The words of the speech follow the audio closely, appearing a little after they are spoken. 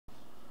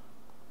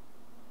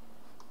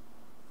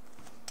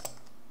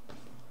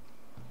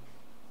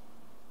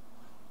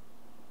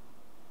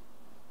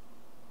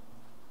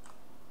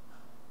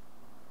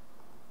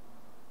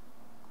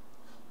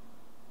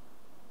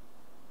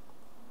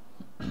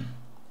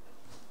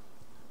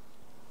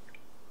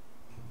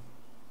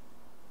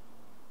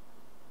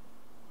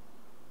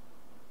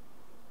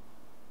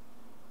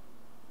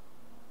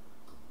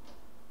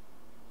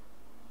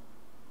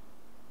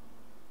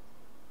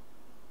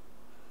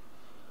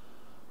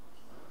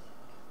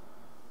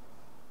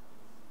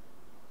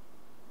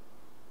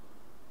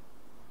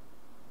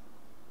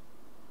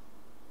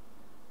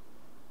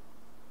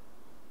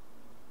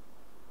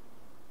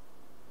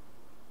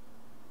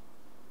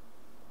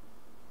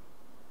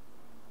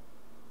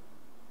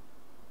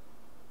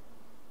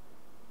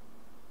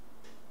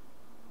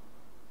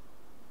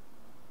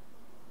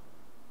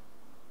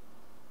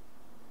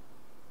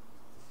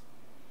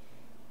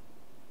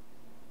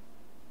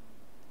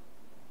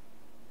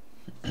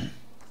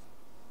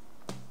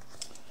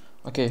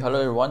Okay, hello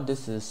everyone,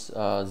 this is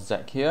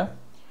Zach here.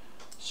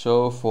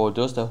 So for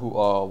those that who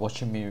are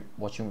watching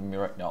with me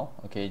right now,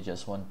 okay,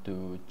 just want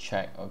to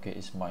check, okay,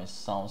 is my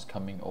sounds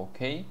coming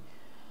okay,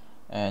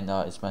 and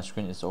is my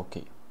screen is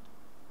okay.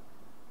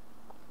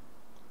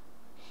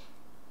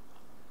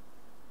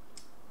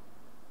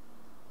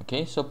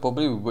 Okay, so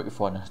probably we wait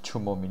for another 2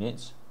 more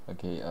minutes,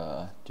 okay,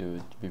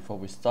 to before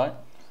we start.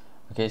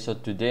 Okay, so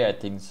today I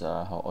think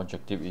our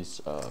objective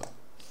is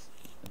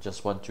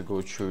just want to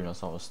go through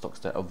some of the stocks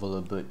that are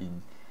available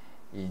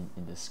in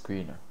the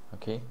screen.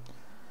 Okay,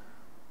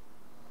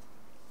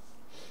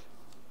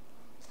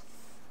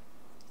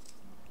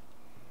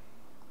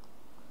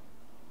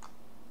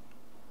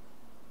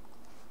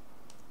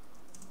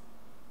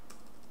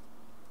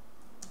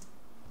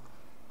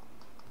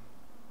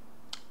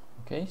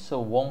 okay,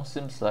 so Wong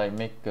seems like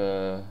make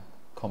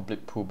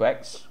complete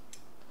pullbacks,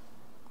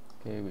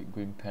 okay, with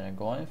green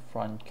Pentagon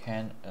front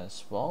can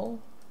as well.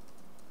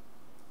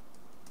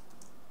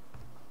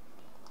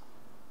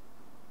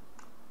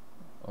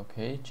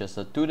 Okay, just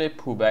a 2-day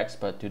pullbacks,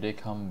 but today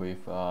come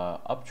with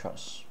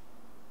upthrust.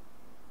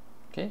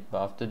 Okay,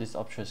 but after this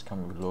upthrust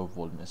come with low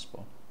volume as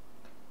well.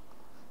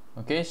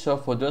 Okay, so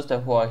for those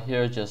that who are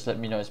here, just let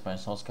me know if my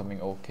sound's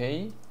coming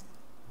okay,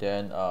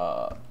 then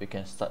we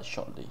can start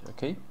shortly.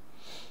 Okay,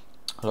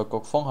 hello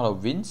Kok Fong, hello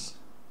Vince.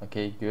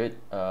 Okay, good.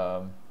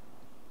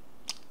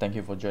 Thank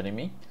you for joining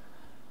me.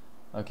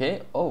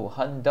 Okay, oh,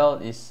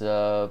 Handal is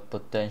a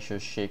potential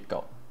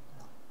shakeout.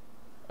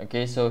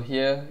 Okay, so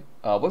here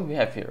what we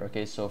have here,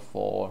 okay, so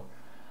for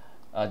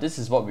this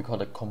is what we call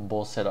the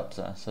combo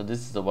setups. So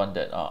this is the one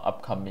that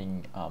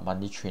upcoming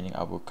monthly training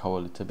I will cover a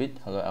little bit.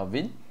 Hello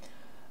Alvin.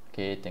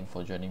 Okay, thanks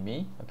for joining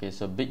me. Okay,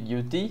 so big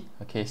UT,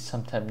 okay,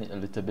 sometimes need a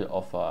little bit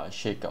of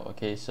shakeout.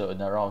 Okay, so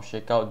in a round of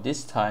shakeout,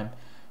 this time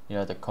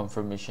the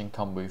confirmation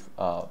come with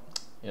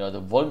the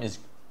volume is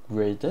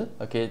greater,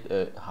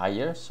 okay,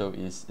 higher, so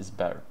is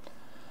better.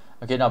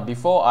 Okay, now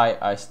before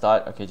I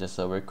start, okay, just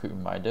a very quick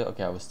reminder.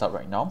 Okay, I will start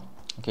right now.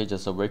 Okay,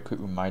 just a very quick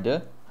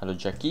reminder. Hello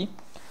Jackie.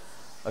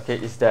 Okay,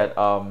 is that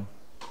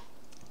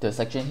the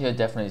section here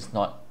definitely is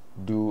not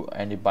do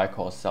any buy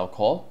call or sell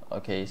call.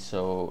 Okay,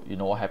 so you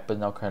know what happened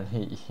now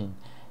currently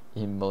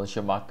in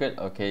Malaysia market.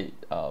 Okay,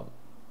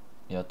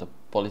 the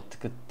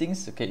political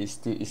things, okay, is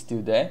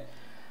still there.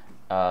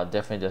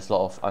 Definitely there's a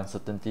lot of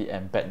uncertainty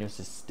and bad news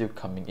is still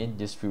coming in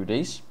these few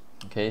days.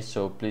 Okay,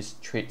 so please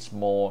trade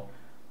more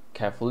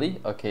carefully.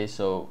 Okay,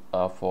 so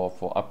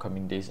for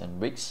upcoming days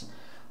and weeks.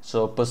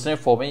 So personally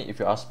for me, if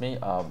you ask me,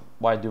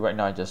 what I do right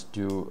now, I just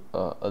do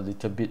a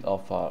little bit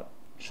of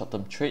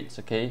short-term trades.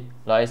 Okay,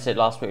 like I said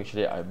last week,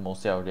 actually I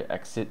mostly already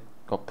exit,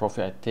 got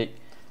profit I take,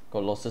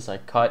 got losses I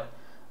cut.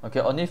 Okay,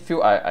 only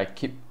few I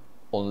keep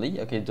only,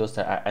 okay, those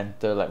that I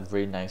enter like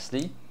very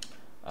nicely,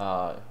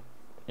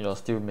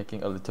 still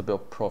making a little bit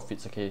of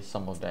profits. Okay,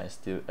 some of them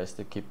I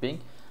still keeping.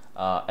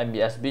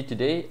 MBSB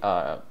today,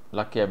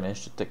 lucky I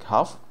managed to take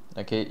half.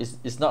 Okay,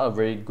 it's not a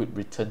very good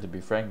return to be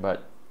frank,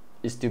 but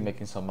it's still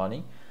making some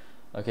money.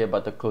 Okay,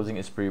 but the closing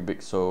is pretty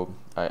big, so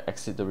I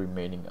exit the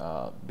remaining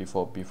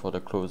before the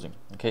closing.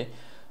 Okay,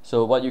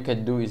 so what you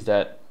can do is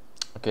that,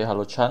 okay,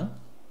 hello Chan.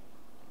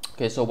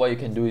 Okay, so what you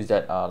can do is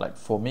that like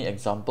for me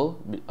example,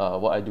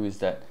 what I do is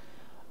that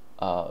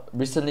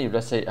recently,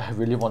 let's say I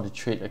really want to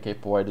trade, okay,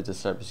 provided the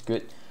setup is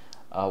good,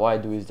 what I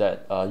do is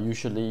that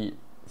usually,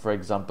 for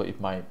example, if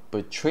my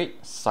per trade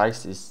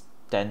size is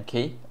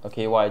 10k,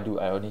 okay, what I do,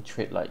 I only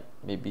trade like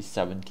maybe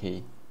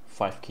 7k,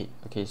 5k.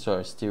 Okay, so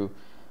I still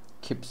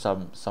keep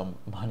some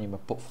money in my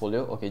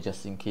portfolio, okay,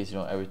 just in case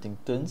everything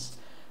turns,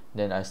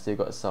 then I still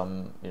got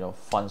some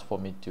funds for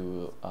me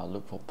to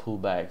look for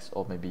pullbacks,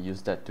 or maybe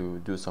use that to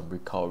do some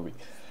recovery.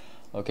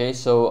 Okay,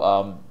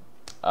 so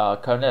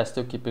currently I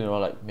still keeping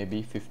around like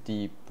maybe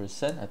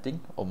 50% I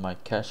think of my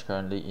cash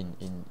currently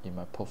in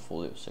my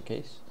portfolios.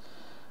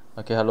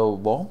 Okay, hello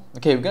Wong.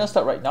 Okay, we're gonna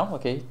start right now.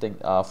 Okay,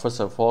 first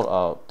of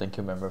all, thank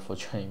you member for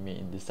joining me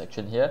in this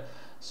section here.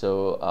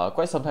 So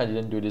quite some time I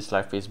didn't do this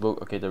live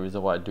Facebook. Okay, the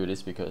reason why I do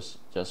this because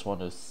just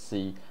want to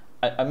see,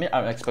 I mean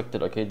I'm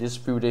expected, okay, these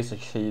few days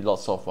actually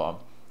lots of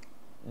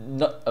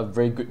not a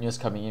very good news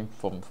coming in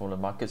from the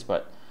markets,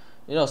 but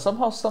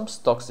somehow some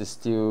stocks is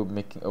still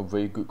making a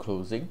very good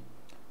closing.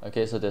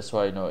 Okay, so that's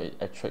why it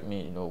attract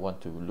me,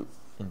 want to look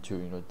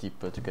into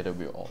deeper together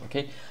with all.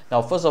 Okay,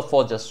 now first of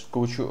all, just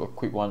go through a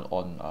quick one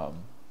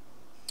on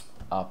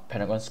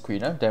Pentagon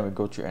screener, then we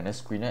go to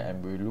NS screener,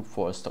 and we look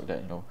for a stock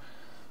that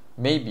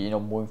maybe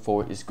moving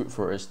forward is good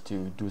for us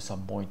to do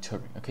some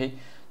monitoring. Okay,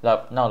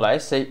 now like I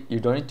say, you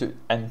don't need to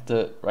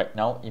enter right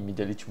now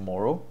immediately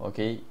tomorrow.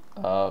 Okay,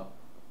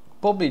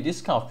 probably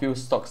this kind of few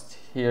stocks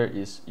here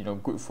is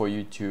good for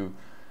you to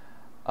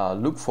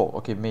look for.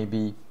 Okay,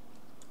 maybe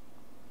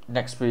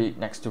next week,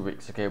 next 2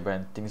 weeks, okay,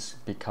 when things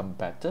become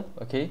better.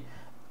 Okay,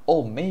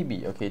 or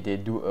maybe, okay, they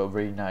do a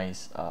very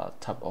nice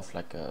type of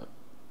like a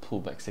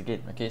pullbacks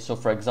again. Okay, so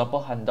for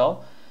example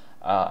Handal,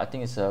 I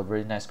think it's a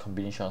very nice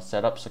combination of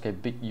setups. Okay,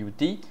 big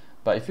UT,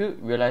 But if you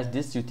realize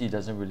this UT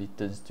doesn't really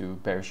turn to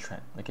bearish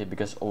trend, okay,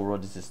 because overall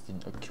this is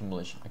in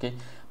accumulation, okay.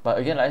 But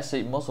again, like I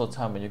say, most of the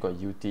time when you got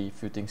UT,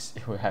 few things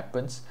it will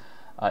happens.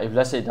 If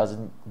let's say it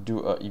doesn't do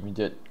a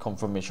immediate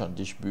confirmation of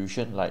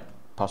distribution like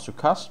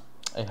Pasukas,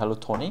 hello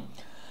Tony,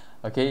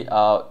 okay,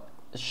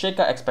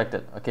 shakeout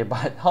expected, okay,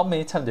 but how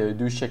many times they will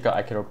do shakeout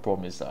I cannot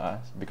promise,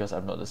 because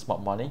I'm not the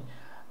smart money.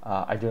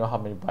 I don't know how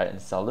many buyers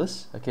and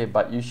sellers, okay,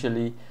 but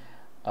usually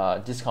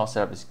this kind of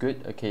setup is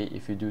good, okay.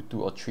 If you do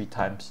 2 or 3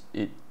 times,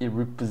 it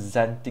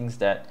represents things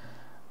that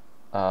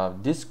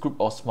this group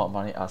of smart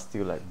money are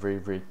still like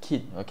very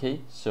keen,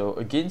 okay. So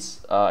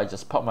against I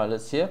just park my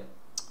alerts here,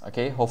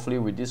 okay. Hopefully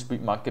with this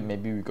weak market,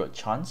 maybe we got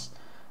chance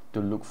to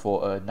look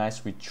for a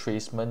nice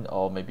retracement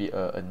or maybe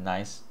a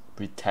nice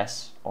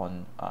retest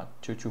on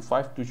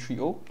 225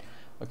 230,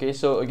 okay.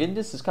 So again,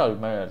 this is kind of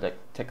my like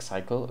tech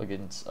cycle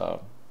against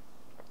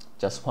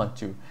just want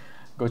to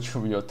go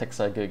through your tech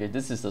cycle again.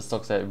 This is the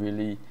stocks that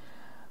really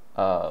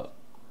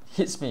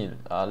hits me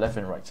left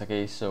and right,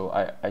 okay. So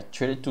I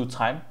traded 2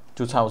 times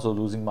also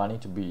losing money,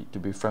 to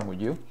be frank with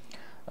you,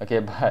 okay.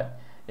 But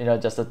you know,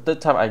 just the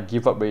 3rd time I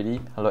give up already.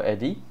 Hello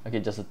Eddie,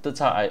 okay. Just the 3rd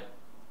time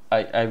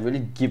I really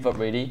give up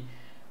already,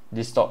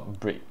 this stock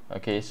break,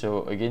 okay.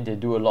 So again, they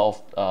do a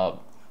lot of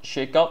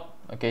shakeout,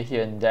 okay,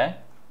 here and there,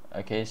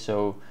 okay.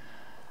 So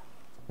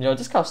you know,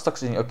 this kind of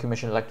stocks in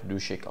accumulation like to do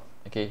shakeout,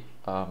 okay.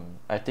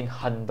 I think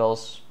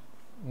handbells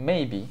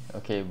maybe,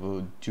 okay,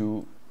 will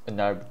do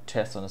another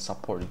test on the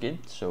support again,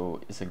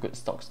 so it's a good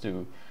stocks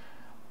to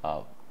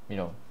you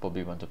know,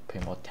 probably want to pay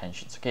more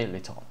attention, okay,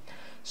 later on.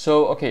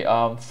 So okay,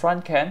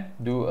 front can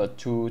do a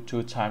 2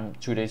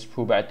 days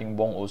pullback. I think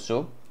Wong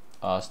also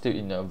still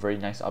in a very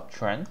nice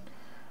uptrend,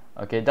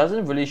 okay.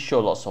 Doesn't really show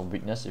lots of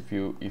weakness if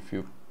you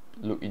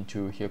look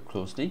into here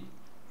closely,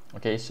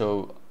 okay.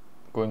 So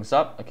going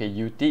up, okay,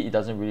 UT, it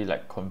doesn't really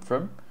like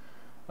confirm,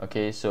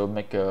 okay. So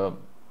make a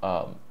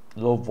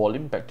low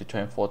volume back to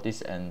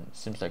 2040s and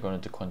seems like going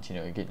to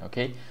continue again,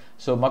 okay.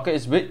 So market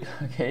is weak,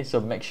 okay. So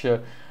make sure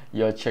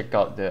you check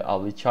out the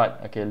hourly chart,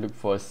 okay. Look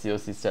for a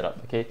COC setup,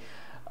 okay.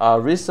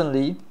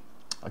 Recently,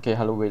 okay,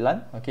 hello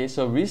Wayland, okay.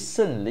 So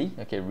recently,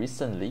 okay,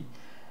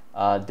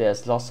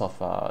 there's lots of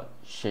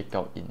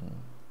shakeout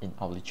in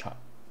hourly chart,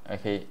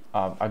 okay.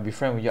 I'll be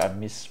frank with you, I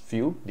missed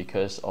few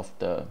because of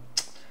the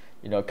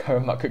you know,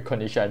 current market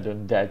condition. I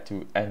don't dare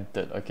to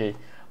enter, okay.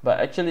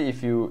 But actually,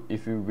 if you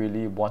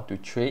really want to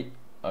trade,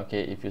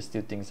 okay, if you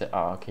still think that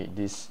okay,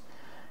 this,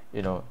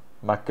 you know,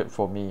 market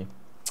for me,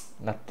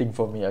 nothing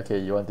for me, okay,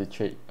 you want to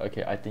trade,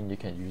 okay, I think you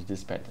can use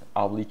this pattern,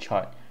 hourly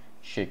chart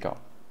shakeout,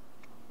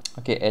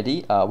 okay.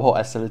 Eddie, well,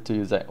 I started to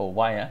use that. Oh,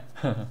 why?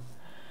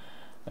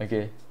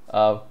 Okay,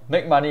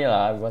 make money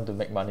lah. I want to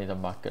make money in the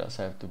market,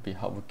 so I have to be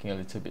hardworking a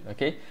little bit,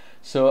 okay.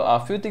 So a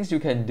few things you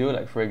can do,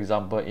 like for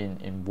example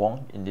in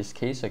Wong, in this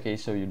case, okay.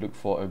 So you look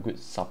for a good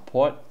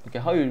support, okay.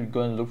 How you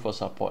going to look for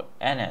support?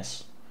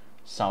 NS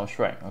sounds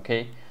right,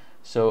 okay.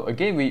 So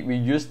again, we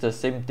use the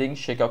same thing,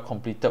 shakeout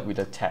completed with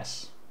a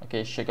test,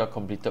 okay. Shakeout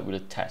completed with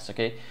a test,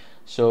 okay.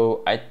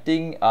 So I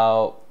think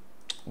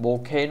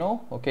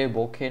Volcano, okay,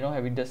 Volcano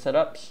having the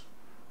setups,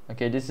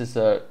 okay. This is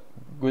a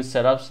good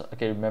setups,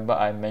 okay. Remember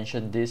I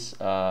mentioned this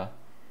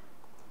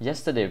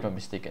yesterday, if I'm not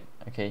mistaken,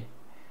 okay.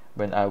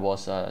 When I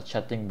was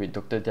chatting with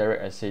Dr. Derek,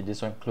 I say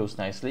this one closed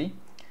nicely,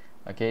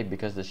 okay,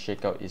 because the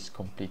shakeout is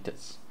completed,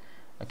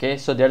 okay.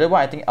 So the other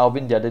one, I think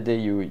Alvin, the other day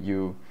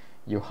you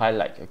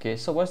highlight, okay.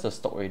 So what's the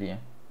stock already?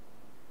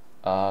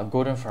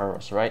 Golden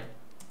Pharaohs, right?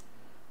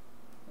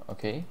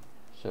 Okay,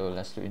 so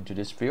let's look into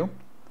this view.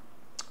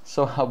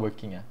 So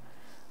hardworking,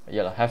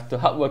 yeah, have to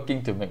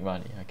hardworking to make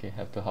money, okay.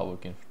 Have to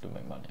hardworking to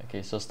make money,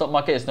 okay. So stock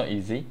market is not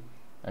easy,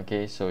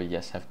 okay. So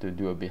yes, have to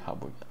do a bit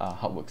hard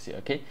work here,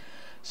 okay.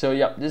 So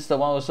yeah, this is the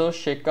one also,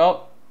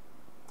 shakeout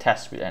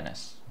test with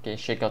NS, okay.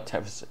 Shakeout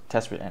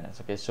test with NS,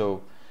 okay.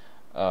 So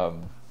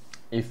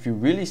if you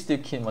really still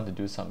keen want to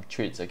do some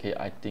trades, okay,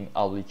 I think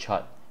hourly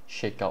chart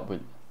shakeout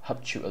will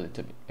help you a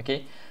little bit,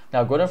 okay.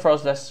 Now Golden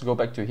Pharaohs, let's go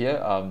back to here,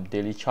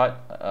 daily chart,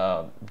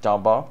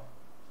 down bar,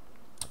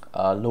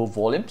 low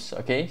volumes,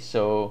 okay.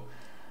 So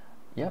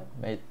yep,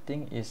 I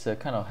think it's a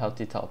kind of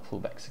healthy type of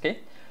pullbacks, okay.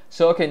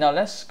 So okay, now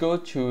let's go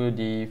to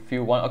the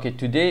few one. Okay,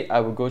 today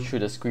I will go through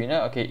the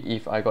screener, okay.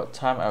 If I got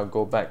time, I'll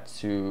go back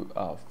to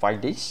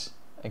 5 days,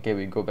 okay.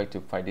 We go back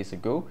to 5 days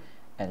ago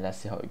and let's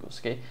see how it goes,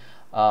 okay.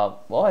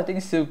 Well, I think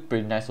it's still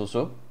pretty nice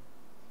also,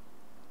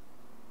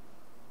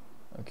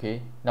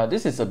 okay. Now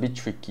this is a bit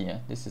tricky,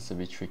 this is a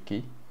bit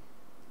tricky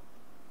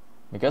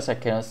because I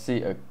cannot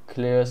see a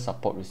clear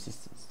support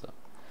resistance,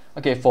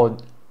 okay.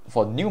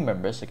 For new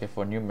members, okay,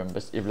 for new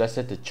members, if let's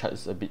say the chart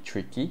is a bit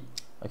tricky,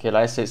 okay,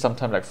 like I said,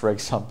 sometimes, like for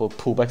example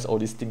pullbacks, all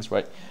these things,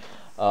 right,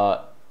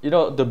 you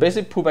know, the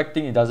basic pullback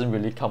thing, it doesn't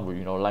really come with,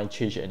 you know, line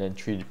change and then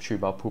three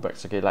bar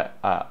pullbacks, okay.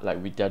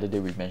 Like with the other day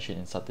we mentioned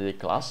in Saturday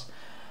class,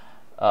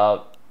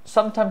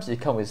 sometimes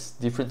it comes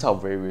with different type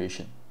of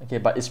variation, okay.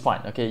 But it's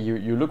fine, okay.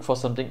 You look for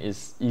something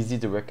is easy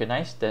to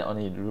recognize, then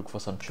only you look for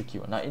some tricky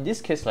one. Now in this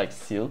case, like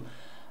seal,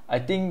 I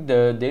think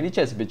the daily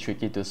chart is a bit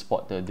tricky to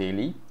spot the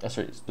daily,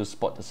 to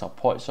spot the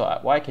support. So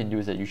what I can do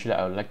is that usually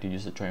I would like to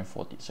use the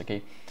 240s,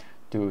 okay,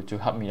 to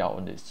help me out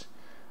on this.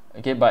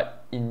 Okay,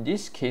 but in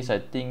this case, I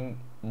think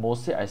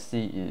mostly I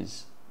see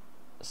is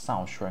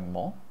sound strength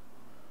more.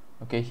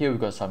 Okay, here we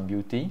got some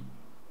beauty.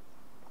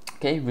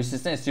 Okay,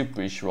 resistance is still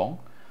pretty strong,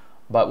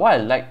 but what I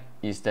like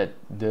is that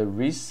the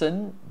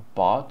recent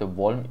bar, the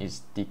volume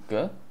is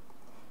thicker.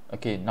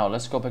 Okay, now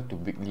let's go back to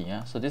weekly.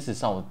 So this is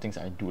some of the things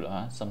I do.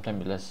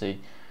 Sometimes let's say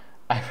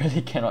I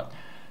really cannot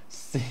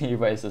see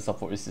where is the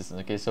support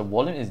resistance. Okay, so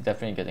volume is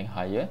definitely getting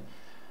higher.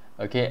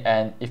 Okay,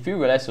 and if you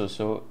realize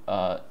also,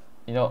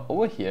 you know,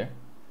 over here,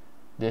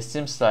 there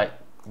seems like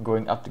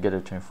going up together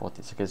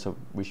 240s. Okay, so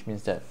which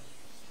means that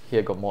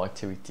here got more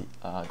activity,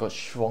 got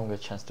stronger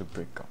chance to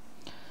break up.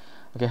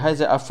 Okay, hi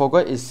there, I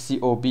forgot is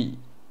COB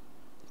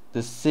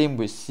the same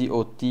with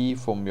COT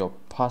from your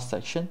past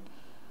section?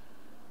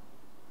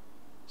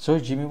 So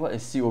Jimmy, what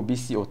is COB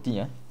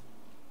COT?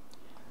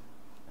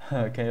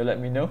 Can you let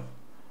me know?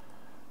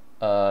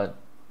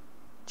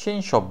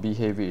 Change of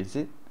behavior, is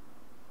it?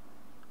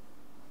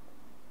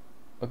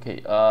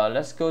 Okay,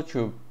 let's go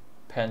through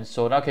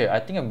Pentagon. Okay, I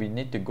think we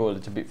need to go a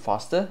little bit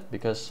faster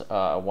because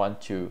I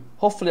want to,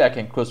 hopefully I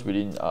can close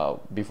within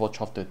before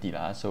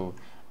 12:30 so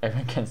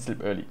everyone can sleep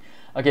early.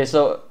 Okay,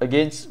 so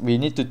again, we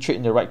need to trade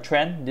in the right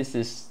trend. This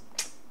is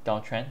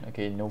downtrend.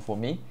 Okay, no for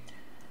me.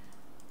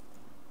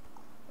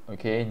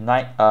 Okay,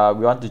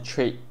 we want to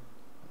trade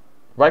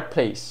right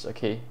place.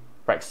 Okay,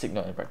 right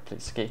signal and right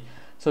place. Okay,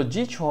 so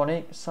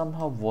G-Tronic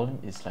somehow volume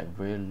is like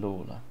very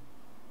low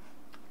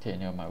Okay,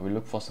 never mind, we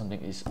look for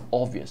something is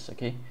obvious.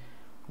 Okay,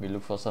 we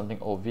look for something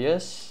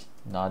obvious.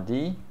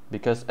 Nadi,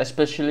 because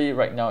especially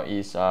right now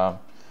is you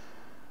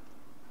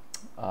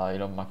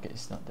know, market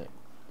is not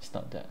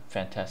that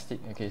fantastic.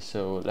 Okay,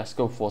 so let's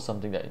go for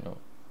something that, you know,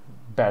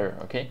 better.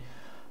 Okay,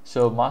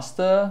 so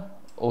master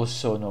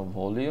also no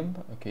volume.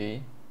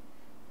 Okay,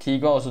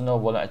 T1 also no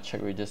volume. I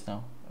checked it just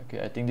now. Okay,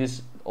 I think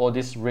all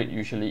this rate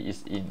usually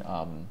is in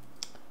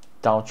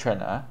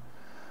downtrend.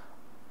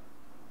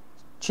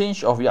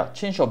 Change of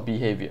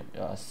behavior.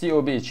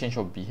 COB is change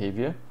of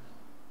behavior.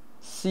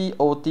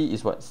 COT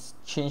is what?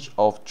 Change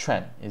of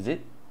trend, is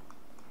it?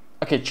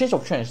 Okay, change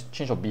of trend,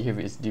 change of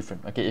behavior is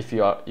different. Okay, if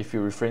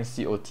you're referring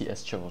COT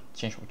as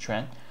change of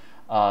trend,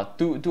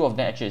 two of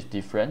them actually is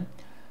different.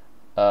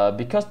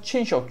 Because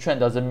change of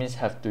trend doesn't mean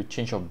have to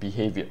change of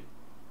behavior.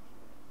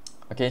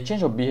 Okay,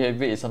 change of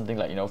behavior is something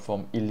like, you know,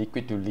 from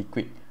illiquid to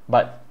liquid,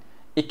 but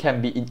it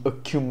can be in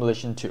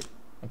accumulation too.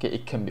 Okay,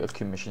 it can be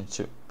accumulation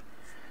too.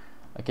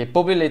 Okay,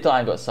 probably later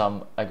I got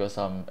some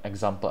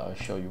example I'll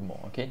show you more.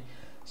 Okay,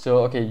 so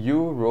okay,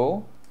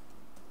 Euro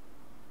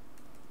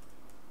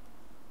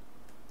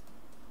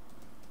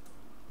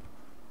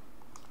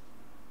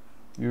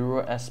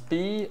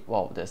SP.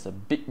 Wow, there's a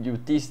big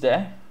UTs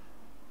there.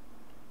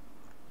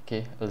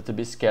 Okay, a little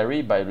bit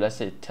scary, but let's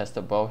say it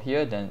tested well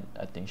here, then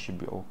I think should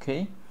be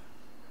okay.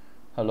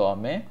 Hello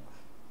Ame.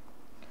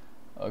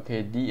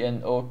 Okay,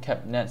 DNO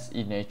capnets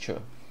in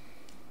nature.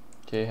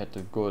 Okay, had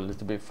to go a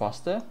little bit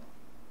faster.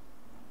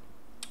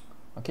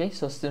 Okay,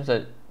 so it seems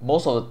like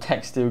most of the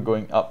tech still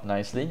going up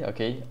nicely.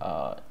 Okay,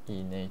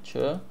 in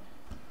nature.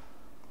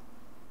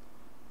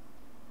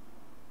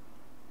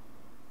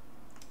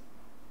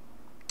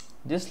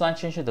 This line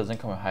change here doesn't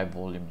come with high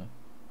volume.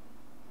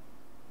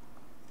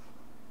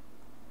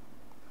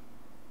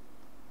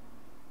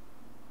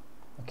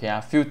 Okay,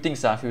 a few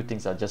things are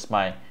just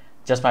my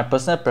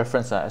personal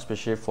preference,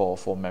 especially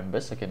for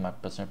members. Okay, my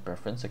personal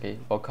preference. Okay,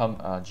 welcome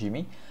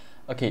Jimmy.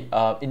 Okay,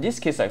 in this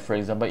case, like for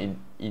example in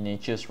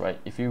natures, right,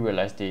 if you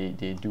realize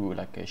they do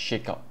like a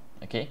shakeout.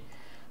 Okay,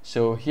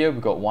 so here we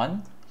got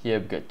 1, here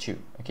we got 2.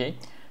 Okay,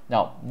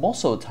 now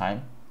most of the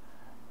time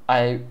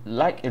I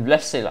like, if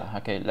let's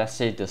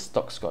say the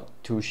stocks got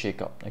 2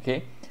 shakeout.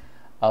 Okay,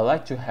 I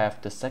like to have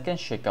the second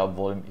shakeout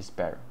volume is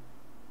better.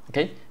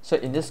 Okay, so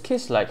in this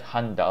case, like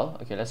Handal,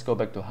 okay, let's go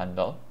back to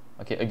Handal.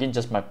 Okay, again,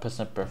 just my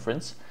personal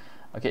preference.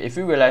 Okay, if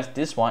you realize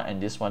this one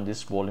and this one,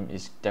 this volume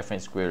is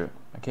definitely greater.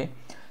 Okay,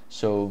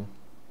 so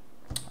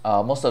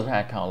most of the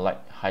time I kind of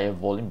like higher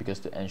volume because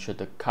to ensure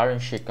the current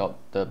shakeout,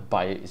 the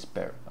buyer is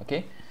better.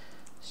 Okay,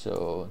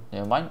 so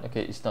never mind.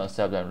 Okay, it's not a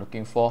setup that I'm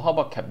looking for. How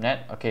about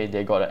Capnet? Okay,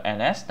 they got an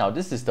NS. Now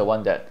this is the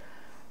one that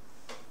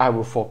I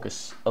will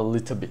focus a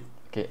little bit.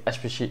 Okay,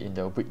 especially in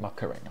the weak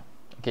market right now.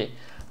 Okay,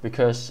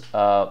 because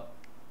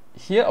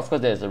here of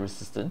course there's a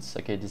resistance.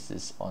 Okay, this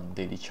is on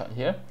daily chart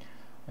here.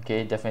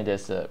 Okay, definitely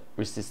there's a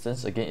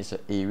resistance. Again, it's an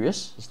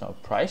areas, it's not a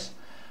price.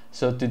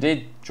 So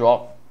today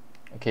drop.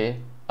 Okay,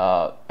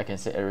 I can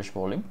say average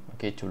volume.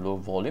 Okay, to low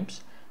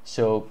volumes.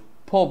 So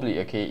probably,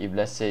 okay, if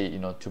let's say, you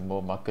know,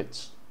 tomorrow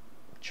markets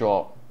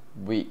drop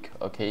weak.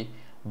 Okay,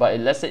 but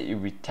let's say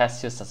it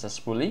retest here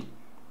successfully.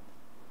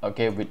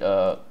 Okay, with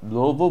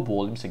lower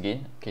volumes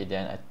again. Okay,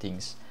 then I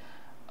think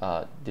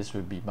this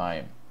will be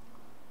my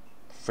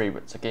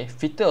favorites. Okay,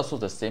 Fitter also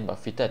the same, but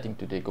Fitter I think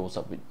today goes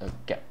up with a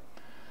gap.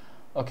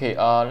 Okay,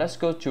 let's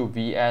go to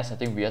VS. I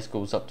think VS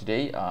goes up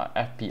today.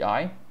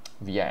 FPI,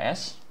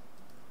 VIS.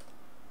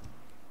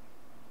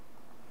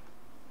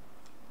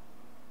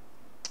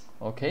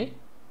 Okay,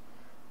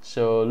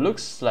 so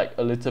looks like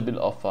a little bit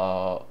of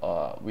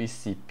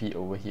VCP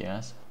over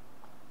here.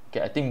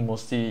 Okay, I think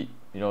mostly,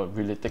 you know,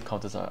 related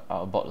counters are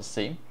about the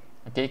same.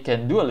 Okay,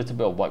 can do a little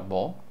bit of white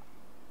ball.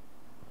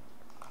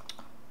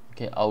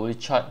 Okay, hourly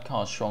chart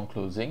kind of strong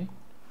closing.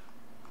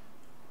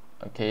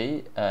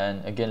 Okay,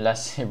 and again,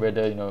 let's see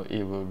whether, you know,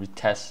 it will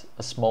retest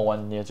a small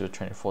one near to the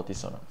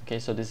 2040s or not. Okay,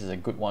 so this is a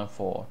good one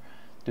for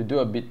to do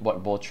a bit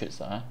white ball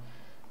trades.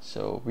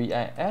 So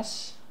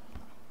VIS.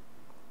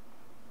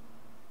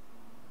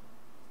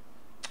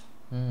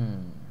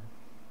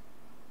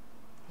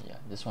 Yeah,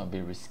 this one will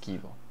be risky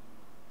though.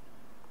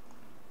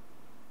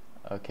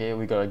 Okay,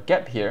 we got a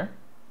gap here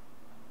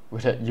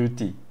with a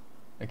UT.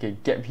 Okay,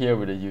 gap here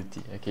with a UT.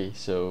 Okay,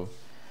 so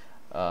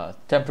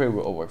temporary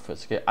will work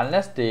first. Okay,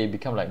 unless they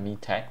become like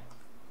MeTech.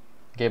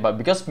 Okay, but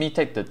because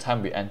MeTech, the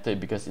time we enter,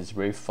 because it's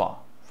very far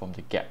from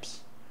the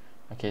gaps.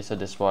 Okay, so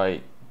that's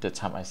why the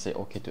time I say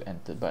okay to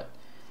enter. But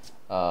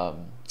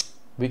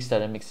weak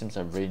dynamic seems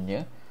are very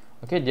near.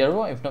 Okay, the other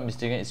one, if not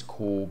mistaken, is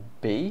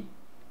Kobe.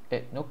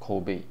 No,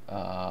 Kobe.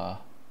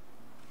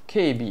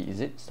 KAB,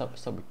 is it? Start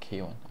with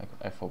K one.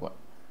 I forgot.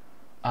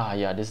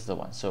 Yeah, this is the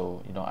one.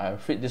 So, you know, I'm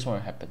afraid this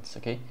one happens.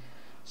 Okay,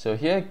 so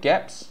here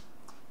gaps.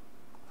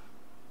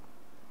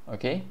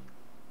 Okay,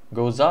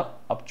 goes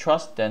up,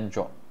 upthrust, then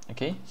drop.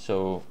 Okay,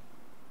 so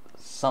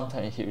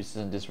sometimes it hit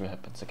resistance, this will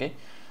happen. Okay,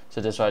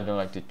 so that's why I don't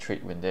like to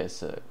trade when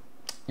there's a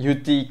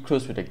UT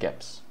close with the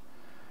gaps.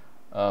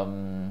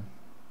 Simprop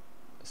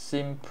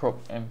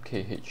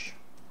MKH.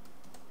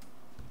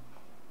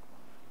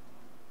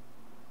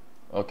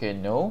 Okay,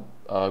 no,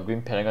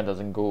 green Pentagon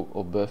doesn't go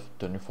above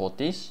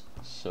 2040s,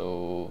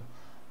 so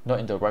not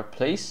in the right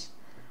place.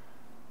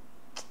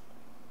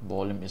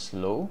 Volume is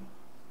low.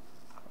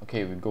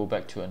 Okay, we go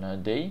back to another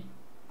day.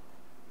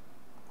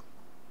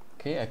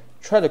 Okay, I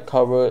try to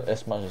cover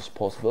as much as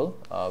possible.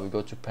 We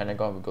go to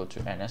Pentagon, we go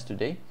to NS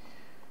today.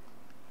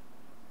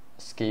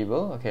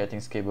 Scable, okay, I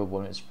think Scable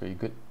volume is pretty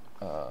good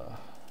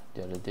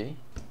the other day.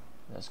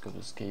 Let's go to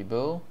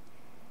Scable.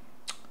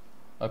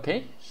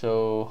 Okay,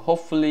 so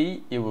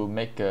hopefully it will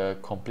make a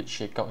complete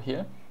shakeout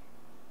here.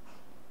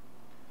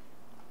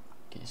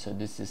 Okay, so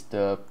this is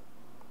the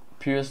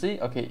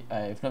previously, okay,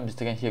 if not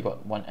mistaken, here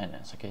got one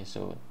NS. Okay,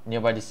 so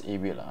nearby this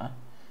area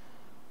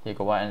here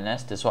got one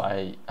NS. That's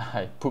why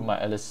I put my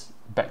LS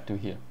back to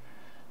here.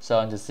 So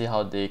I want to see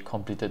how they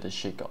completed the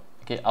shakeout.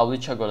 Okay, hourly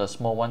chart got a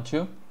small one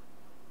too.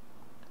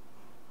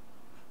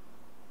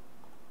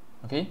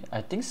 Okay,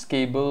 I think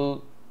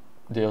Scable,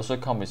 they also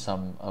come with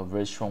some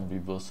very strong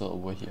reversal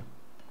over here.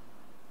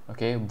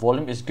 Okay,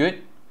 volume is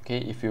good. Okay,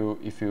 if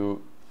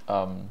you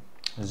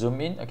zoom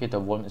in, okay, the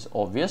volume is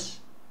obvious.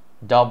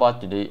 Down bar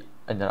today,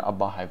 another up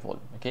bar high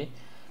volume. Okay,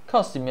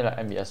 kind of similar like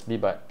MBSB,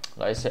 but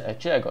like I said,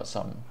 actually I got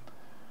some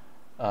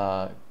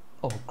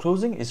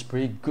closing is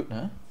pretty good,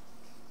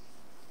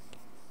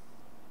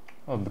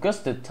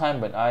 because the time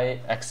when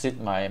I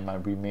exit my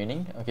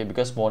remaining, okay,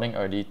 because morning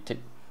already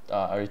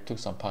took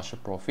some partial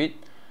profit.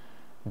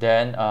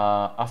 Then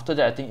after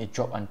that, I think it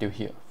dropped until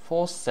here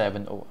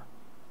 470.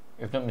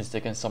 If not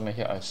mistaken, somewhere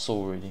here I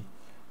sold already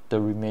the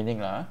remaining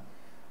then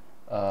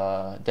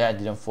I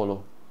didn't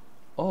follow.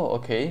 Oh,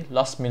 okay,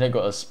 last minute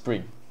got a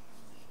spring.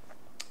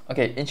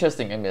 Okay,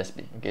 interesting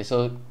MBSB. Okay,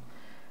 so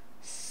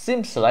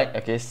seems like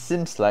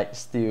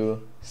still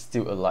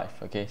alive.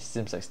 Okay,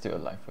 seems like still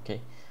alive.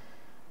 Okay,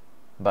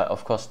 but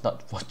of course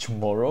not for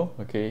tomorrow.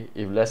 Okay,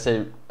 if let's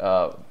say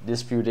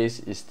this few days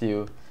is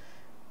still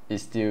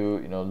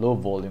you know low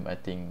volume, I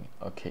think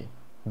okay,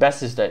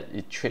 best is that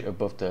it trade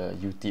above the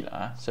UT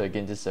so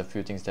again, this is a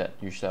few things that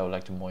usually I would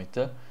like to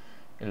monitor.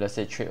 If let's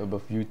say trade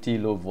above UT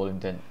low volume,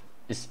 then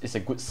it's a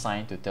good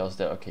sign to tell us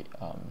that okay,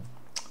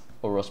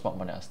 overall smart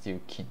money are still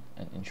keen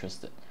and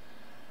interested.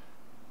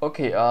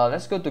 Okay,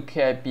 let's go to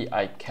KIP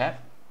ICAP.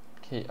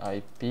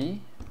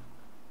 KIP.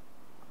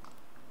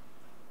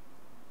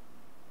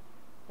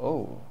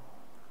 Oh,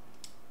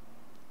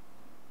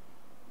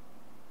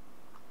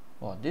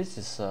 wow, this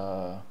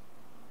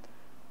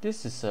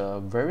is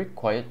very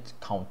quiet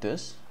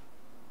counters,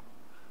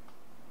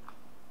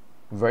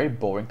 very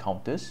boring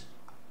counters.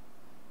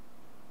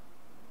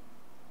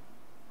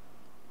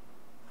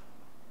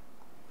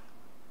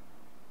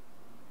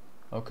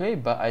 Okay,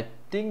 but I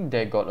think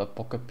they got a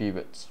pocket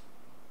pivot.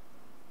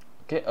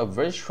 Okay, a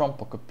very strong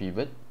pocket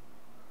pivot.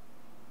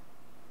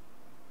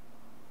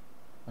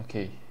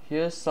 Okay,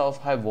 here's south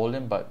high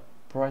volume, but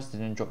price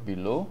didn't drop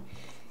below.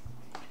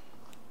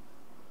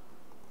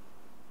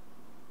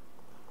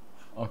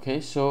 Okay,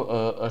 so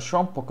a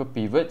strong pocket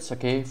pivots,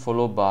 okay,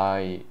 followed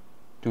by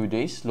 2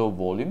 days low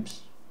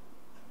volumes,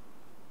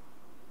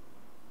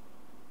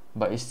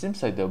 but it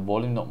seems like the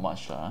volume not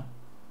much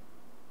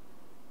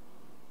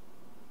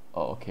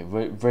Oh, okay,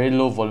 very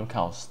low volume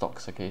kind of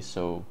stocks. Okay,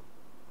 so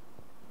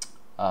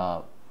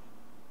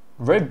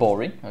very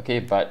boring. Okay,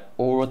 but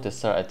overall the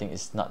start I think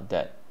it's not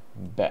that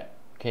bad.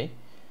 Okay,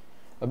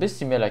 a bit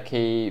similar like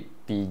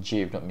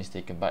KPJ if not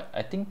mistaken, but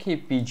I think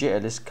KPJ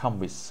at least come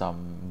with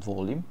some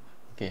volume.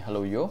 Okay,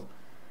 hello yo.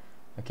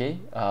 Okay,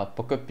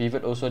 pocket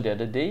pivot also the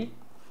other day.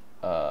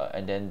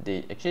 and then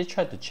they actually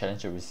tried to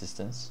challenge the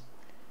resistance.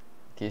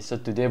 Okay, so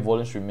today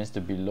volumes remains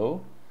to be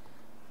low.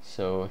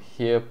 So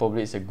here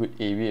probably is a good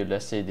area.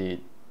 Let's say they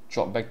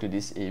drop back to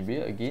this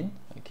area again,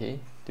 okay,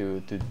 to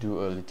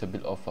do a little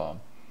bit of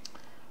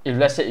if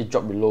let's say it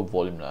drop below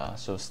volume lah,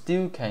 so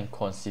still can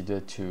consider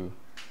to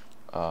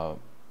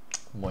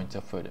monitor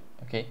further.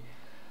 Okay,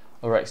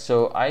 alright,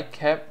 so I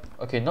kept,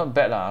 okay, not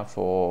bad lah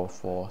for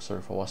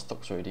sorry, for what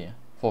stocks already,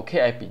 for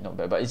KIP not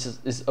bad, but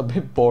it's a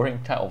bit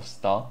boring kind of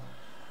style.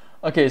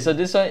 Okay, so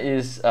this one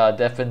is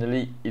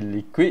definitely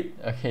illiquid.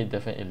 Okay,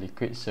 definitely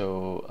illiquid,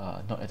 so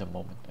not at the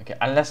moment. Okay,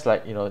 unless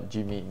like, you know,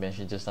 Jimmy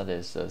mentioned just now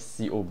there's a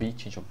COB,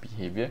 change of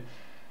behavior,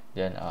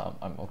 then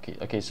I'm okay.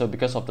 Okay, so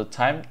because of the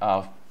time,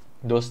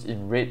 those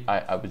in red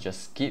I would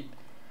just skip.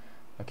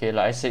 Okay,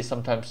 like I said,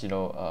 sometimes, you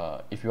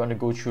know, if you want to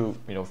go through,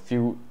 you know,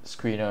 few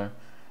screener,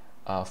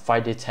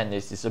 5 days, 10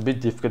 days, it's a bit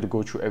difficult to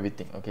go through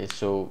everything. Okay,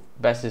 so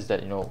best is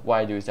that, you know, what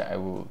I do is that I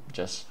will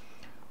just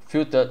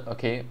filter,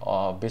 okay,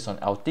 based on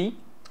LT.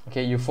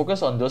 Okay, you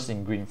focus on those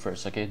in green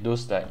first. Okay,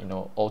 those that, you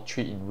know, all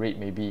three in red,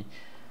 maybe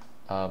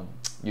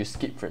you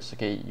skip first.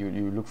 Okay,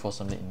 you look for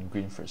something in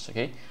green first.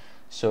 Okay,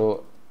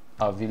 so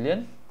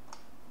Avilion,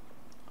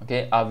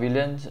 okay,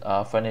 Avilion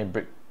finally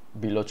break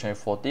below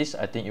 2040s.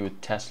 I think it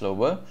would test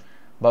lower,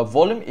 but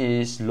volume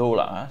is low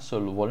lah, so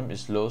volume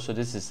is low, so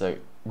this is a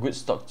good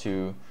stock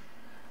to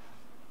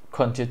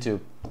continue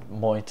to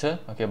monitor.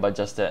 Okay, but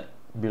just that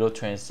below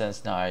 20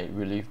 cents now, I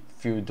really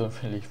don't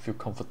really feel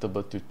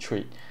comfortable to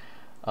trade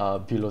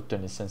below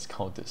 20 cents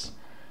counters.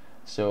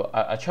 So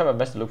I try my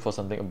best to look for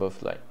something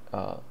above like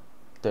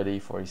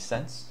 30-40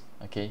 cents.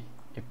 Okay,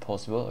 if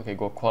possible. Okay,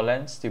 go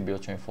Qualan, still below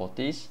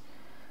 2040s.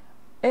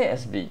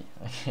 ASB,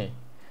 okay,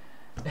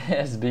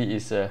 ASB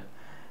is a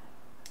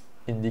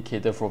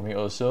indicator for me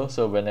also.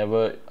 So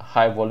whenever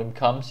high volume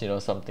comes, you know,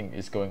 something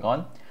is going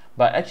on.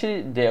 But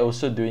actually they're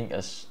also doing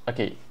a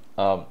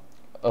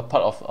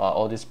part of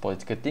all these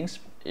political things.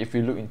 If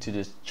you look into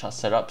this chart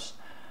setups,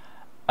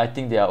 I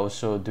think they are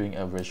also doing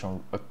a very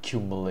strong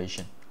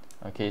accumulation.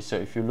 Okay, so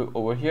if you look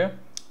over here,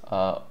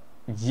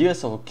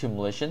 years of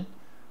accumulation.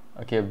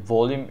 Okay,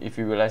 volume, if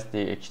you realize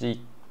they actually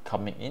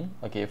coming in,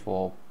 okay,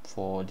 for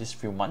these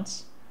few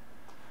months.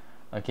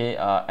 Okay,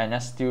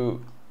 NS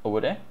still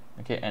over there.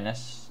 Okay,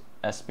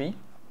 NSSP.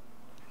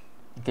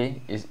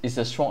 Okay, it's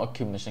a strong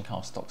accumulation kind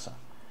of stocks.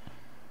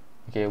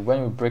 Okay,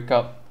 when we break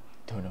up,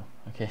 don't know.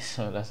 Okay,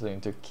 so let's look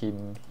into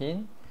Kim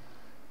Hin.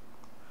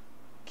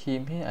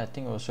 Kim Hin, I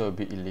think also a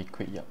bit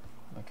illiquid. Yep.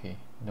 Okay,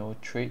 no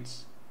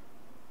trades.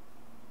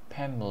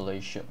 Pan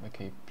Malaysia.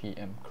 Okay,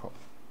 PM Crop.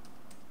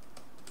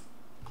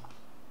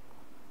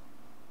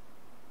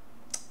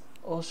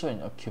 Also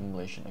in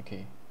accumulation.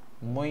 Okay,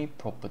 Moi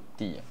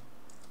Property.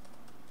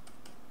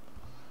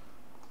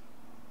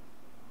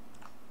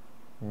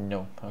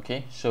 No.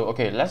 Okay, so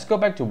okay, let's go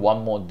back to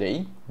one more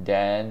day,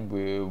 then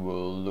we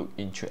will look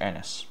into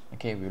NS.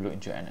 Okay, we'll look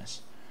into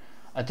NS.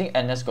 I think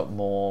NS got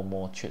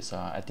more trades.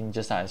 I think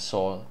just now I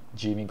saw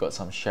Jimmy got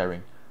some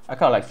sharing. I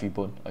kind of like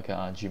Fibon.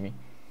 Okay, Jimmy,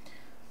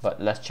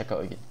 but let's check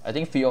out again. I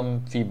think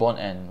Fibon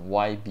and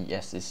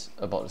YBS is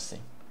about the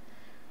same.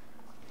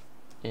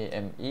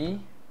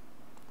 AME.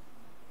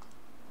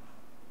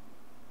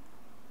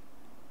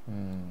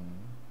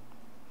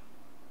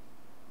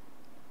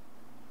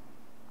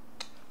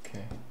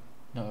 Okay,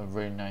 not a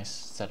very nice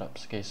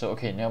setups. Okay, so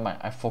okay, never mind.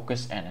 I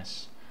focus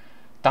NS.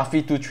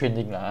 Taffy 2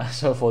 trending lah.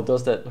 So for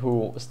those that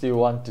who still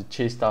want to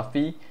chase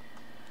Taffy,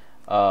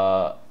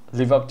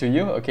 leave up to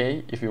you.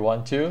 Okay, if you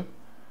want to.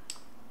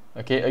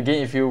 Okay,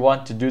 again, if you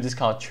want to do this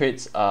kind of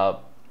trades,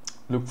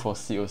 look for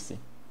COC.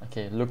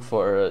 Okay, look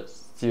for a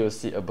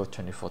COC above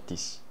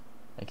 2040s.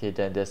 Okay,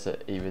 then there's an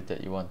area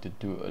that you want to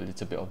do a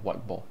little bit of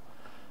white ball.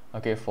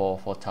 Okay, for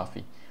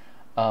Taffy.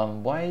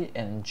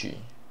 YNG.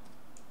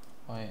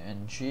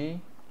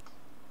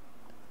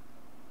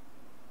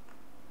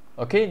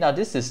 Okay, now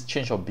this is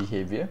change of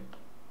behavior.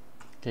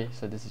 Okay,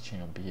 so this is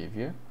change of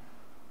behavior.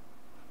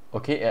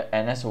 Okay,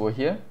 NS over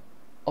here.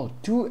 Oh,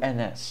 2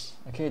 NS.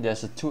 Okay,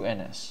 there's a 2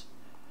 NS.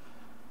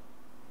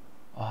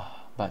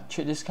 But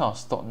trade this kind of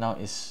stock now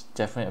is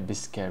definitely a bit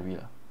scary.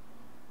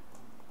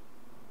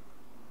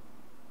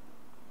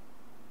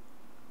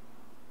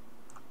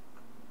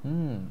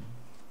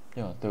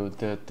 Yeah,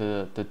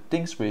 the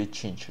things really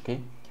change. Okay,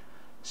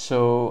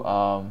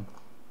 so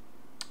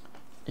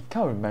it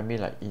can't remind me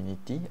like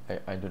Initi.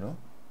 I don't know.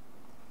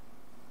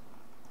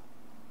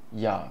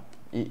 Yeah,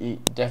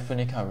 it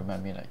definitely can't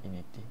remind me like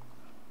Initi.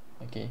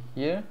 Okay,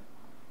 here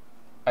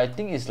I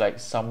think it's like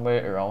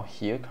somewhere around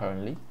here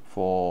currently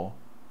for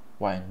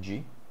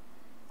YNG.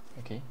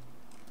 Okay,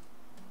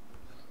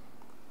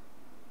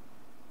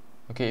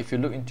 if you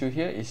look into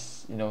here,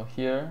 is, you know,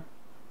 here.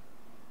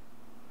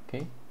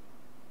 Okay,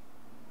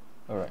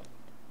 alright,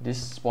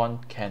 this one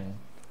can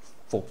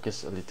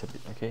focus a little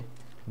bit. Okay,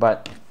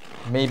 but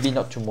maybe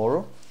not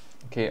tomorrow.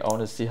 Okay, I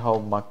want to see how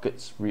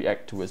markets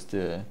react towards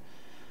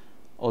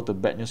all the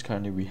bad news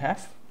currently we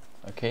have.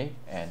 Okay,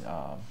 and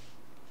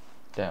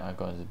then I'm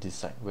going to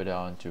decide whether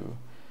I want to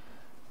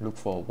look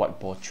for white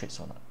ball trades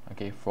or not.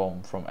 okay,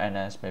 from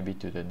NS maybe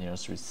to the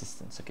nearest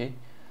resistance. Okay,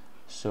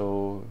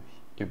 so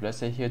if let's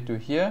say here to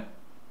here,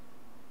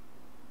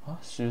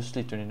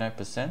 seriously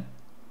 29%,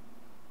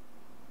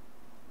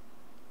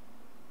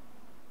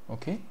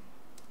 okay,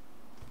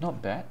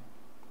 not bad.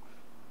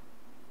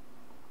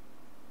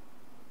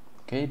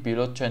 Okay,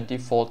 below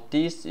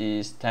 2040s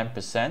is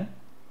 10%.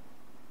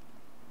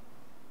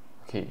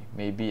 Okay,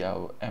 maybe I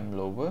will aim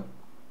lower.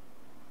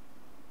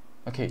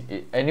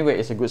 Okay, anyway,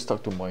 it's a good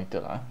stock to monitor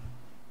lah.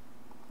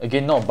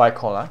 Again, not a buy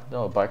call lah,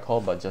 not a buy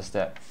call, but just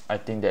that I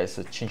think there is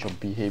a change of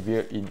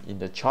behavior in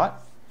the chart.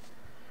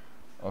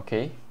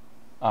 Okay,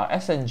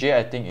 S&J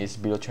I think is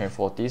below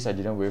 2040s. I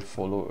didn't really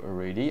follow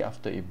already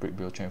after it break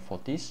below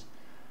 2040s,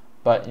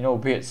 but you know,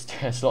 weird,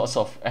 there's lots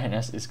of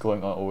NS is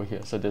going on over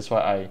here, so that's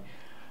why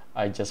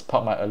I just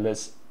put my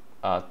alerts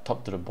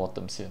top to the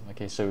bottoms here.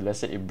 Okay, so let's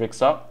say it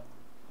breaks up,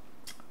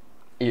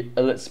 it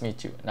alerts me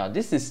too. Now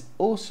this is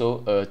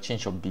also a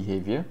change of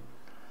behavior.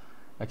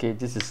 Okay,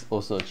 this is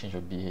also a change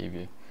of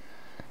behavior.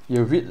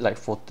 You read like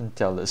fortune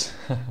tellers.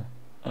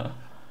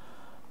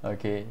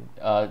 Okay,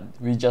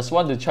 we just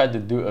want to try to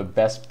do a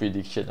best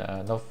prediction.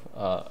 I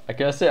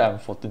cannot say I'm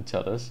fortune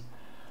tellers.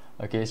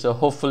 Okay, so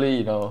hopefully,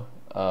 you know,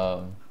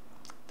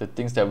 the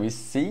things that we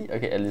see,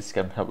 okay, at least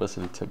can help us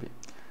a little bit.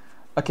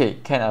 Okay,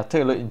 I'll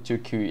take a look into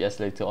QES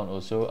later on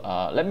also.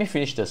 Let me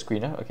finish the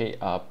screener. Okay,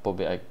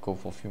 probably I go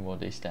for a few more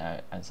days, then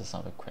I answer some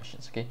of the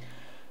questions. Okay,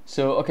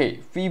 so okay,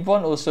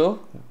 Fibon also.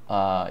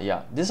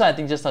 Yeah, this one I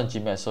think just now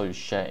Jimmy I saw you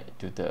share it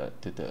to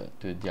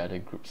the other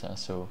groups.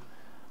 So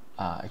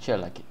actually I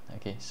like it.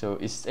 Okay, so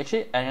it's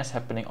actually NS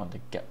happening on the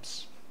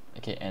gaps.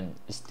 Okay, and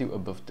it's still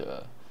above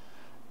the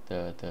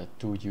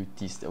two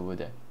UTs over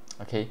there.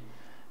 Okay.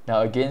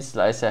 Now again,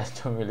 like I said, I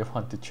don't really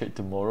want to trade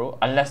tomorrow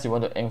unless you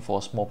want to aim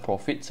for small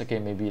profits. Okay,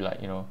 maybe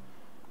like, you know,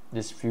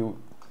 this few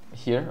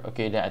here.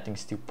 Okay, then I think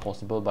it's still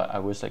possible, but I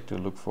always like to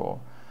look for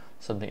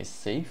something is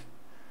safe.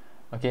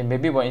 Okay,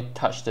 maybe when it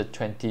touch the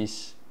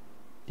 20s,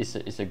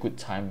 it's a good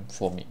time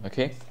for me.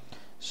 Okay,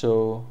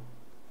 so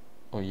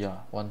oh yeah,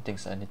 one thing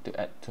I need to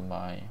add to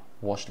my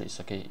watch list.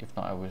 Okay, if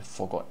not I will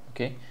forgot.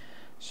 Okay,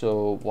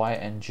 so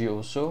YNG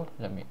also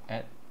let me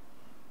add.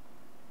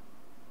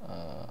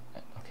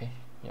 Okay.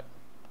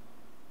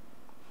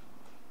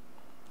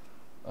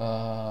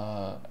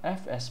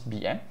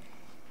 FSBM.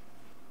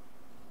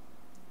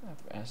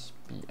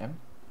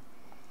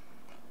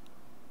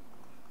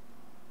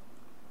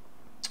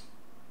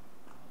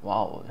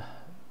 Wow,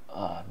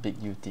 big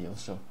UT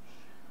also.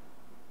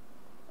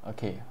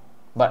 Okay,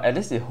 but at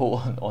least it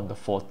hold on the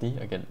 40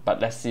 again, but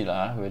let's see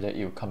lah whether it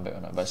will come back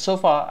or not. But so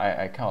far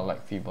I kind of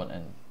like Fibon,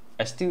 and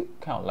I still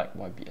kind of like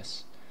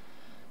YBS.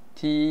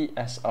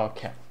 TSR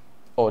cap.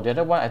 Oh, the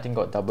other one I think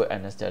got double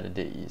NS the other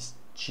day is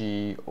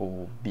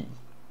GOB.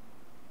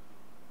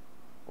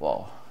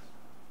 Wow,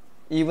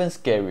 even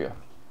scarier.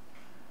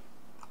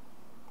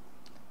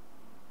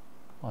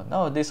 Oh,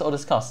 nowadays all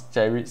this kind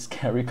of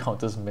scary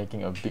counters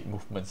making a big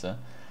movements.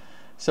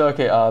 So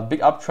okay,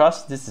 big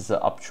uptrust. This is an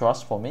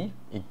uptrust for me.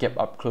 It gap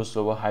up close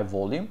lower high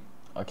volume.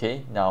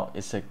 Okay, now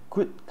it's a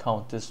good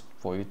counters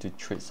for you to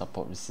trade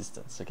support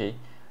resistance. Okay,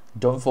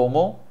 don't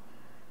FOMO.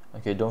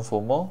 Okay, don't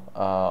FOMO.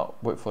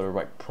 Wait for the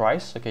right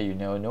price. Okay, you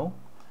never know.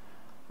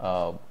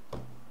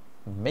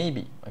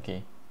 Maybe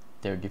okay,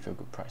 they'll give you a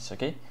good price.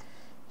 Okay.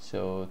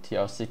 So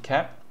TLC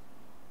cap,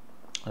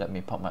 let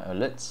me pop my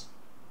alerts.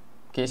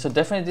 Okay, so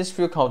definitely these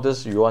few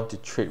counters you want to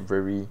trade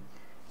very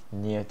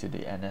near to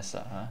the NS,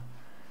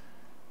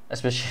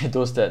 especially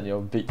those that, you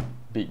know, big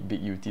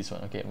UTs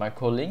one. Okay,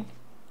 microlink,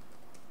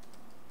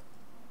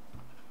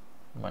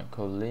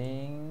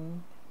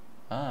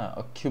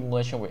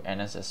 accumulation with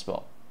NS as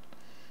well.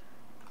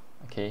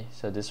 Okay,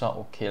 so this one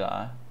okay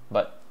lah,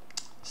 but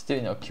still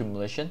in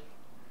accumulation.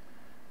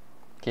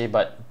 Okay,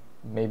 but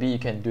maybe you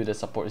can do the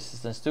support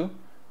resistance too.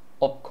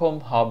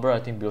 Opcom Harbor, I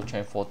think below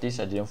 2040s.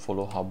 I didn't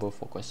follow Harbor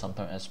for quite some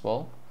time as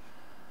well.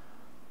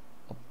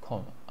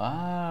 Opcom,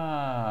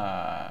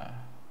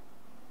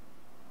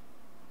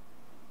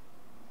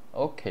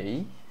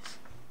 okay.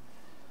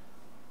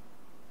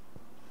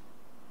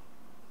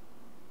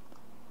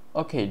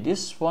 Okay,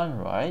 this one,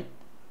 right,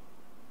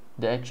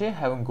 they actually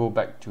haven't go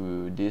back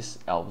to this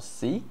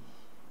LC.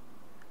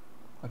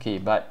 Okay,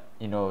 but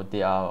you know,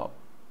 they are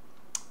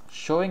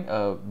showing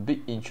a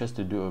big interest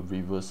to do a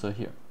reversal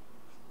here.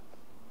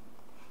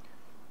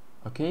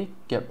 Okay,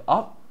 gap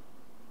up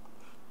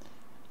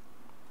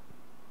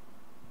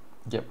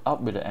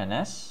with the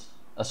NS.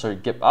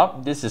 Gap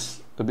up. This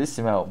is a bit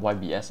similar to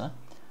YBS,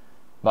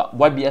 but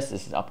YBS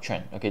is an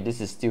uptrend. Okay,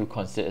 this is still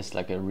considered as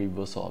like a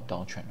reversal of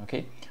downtrend.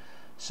 Okay,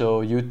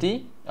 so UT,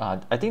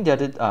 I think the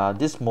other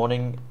this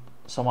morning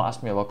someone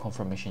asked me about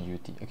confirmation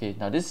UT. Okay,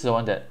 now this is the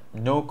one that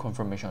no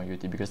confirmation on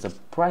UT because the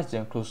price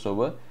didn't close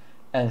lower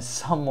and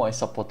somewhat is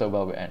supported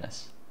well with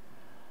NS.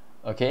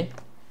 Okay,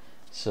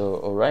 so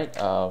alright,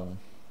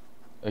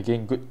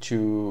 again, good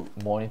to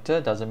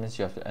monitor. Doesn't mean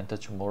you have to enter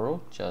tomorrow.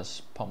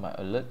 Just pop my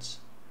alerts.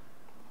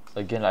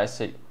 Again, like I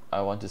said,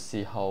 I want to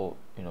see how,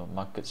 you know,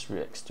 markets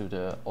reacts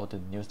to all the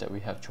news that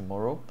we have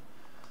tomorrow.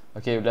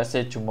 Okay, let's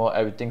say tomorrow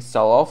everything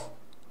sell off,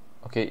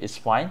 okay, it's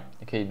fine.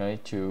 Okay, you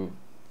need to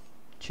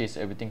chase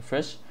everything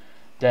first.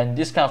 Then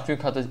this kind of few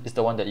counters is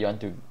the one that you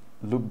want to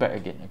look back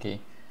again. Okay,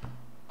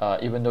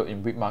 even though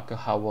in weak market,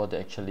 how well they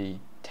actually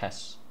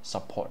test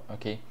support,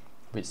 okay,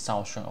 with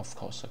sound strength, of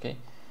course. Okay,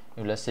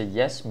 if let's say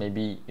yes,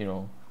 maybe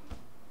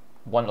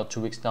 1 or 2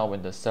 weeks now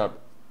when the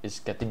setup is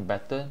getting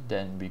better,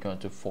 then we're going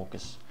to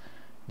focus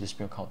these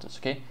few counters.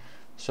 Okay,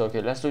 so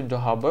okay, let's look into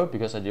Harbor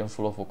because I didn't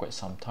follow for quite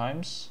some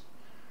times.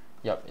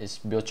 Yep, it's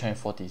below trend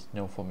 40s,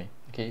 no for me.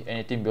 Okay,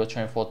 anything below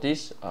trend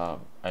 40s,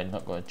 I'm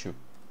not going to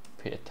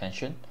pay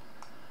attention.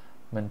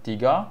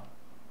 Mantiga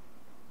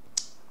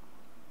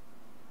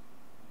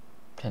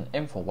can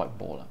aim for white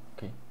ball.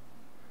 Okay,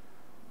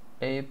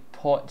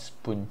 Airports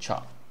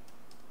Puncak.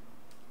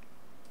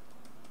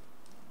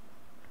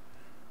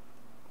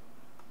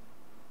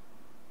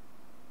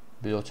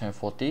 Below trend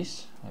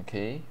 40s.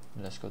 Okay,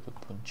 let's go to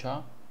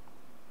Puncak.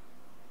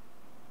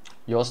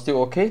 You're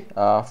still okay?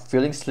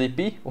 Feeling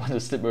sleepy? Want to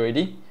sleep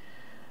already?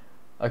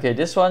 Okay,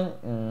 this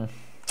one,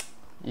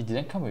 it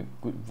didn't come with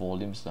good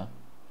volumes.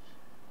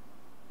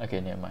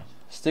 Okay, never mind.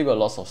 Still got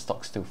lots of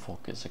stocks to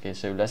focus. Okay,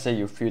 so let's say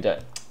you feel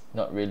that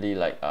not really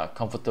like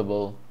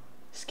comfortable,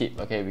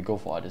 skip. Okay, we go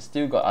for others.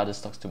 Still got other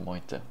stocks to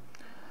monitor.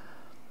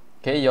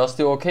 Okay, you're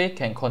still okay?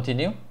 Can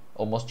continue.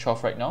 Almost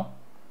 12 right now.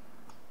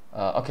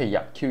 Okay,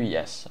 yeah,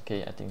 QES.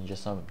 Okay, I think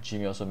just now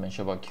Jimmy also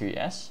mentioned about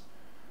QES.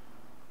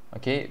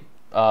 Okay,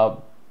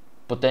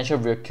 potential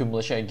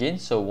reaccumulation again.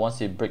 So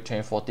once it breaks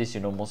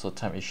 2040s, most of the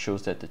time it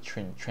shows that the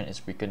trend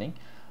is weakening,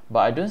 but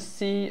I don't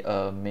see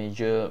a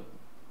major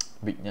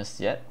weakness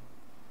yet,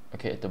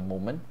 okay, at the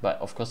moment. But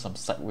of course some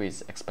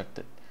sideways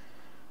expected,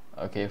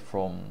 okay,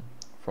 from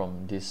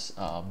this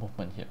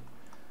movement here.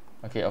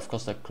 Okay, of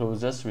course the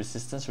closest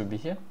resistance will be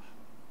here.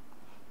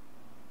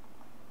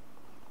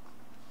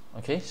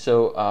 Okay,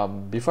 so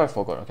before I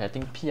forgot, okay, I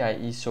think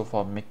PIE so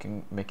far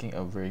making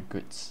a very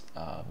good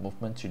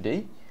movement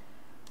today.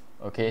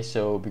 Okay,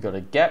 so we got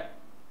a gap,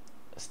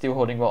 still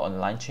holding well on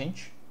line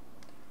change.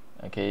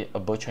 Okay,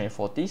 above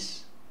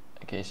 2040s.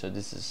 Okay, so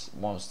this is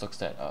one of the stocks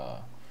that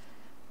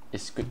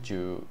is good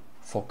to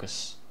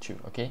focus to.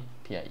 Okay,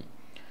 PIE.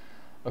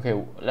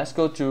 Okay, let's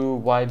go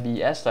to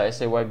YBS. Like I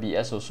say,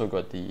 YBS also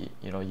got the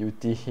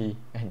UT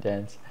and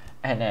then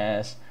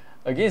NS.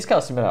 Again, it's kind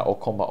of similar like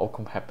Ocon, but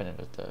Ocon happened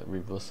in the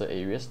reversal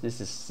areas.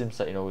 This seems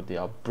like they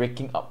are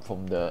breaking up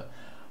from the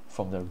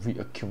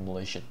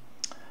reaccumulation.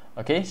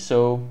 Okay,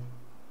 so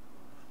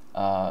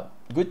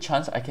good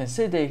chance I can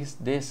say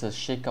there's a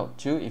shakeout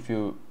too if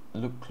you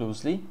look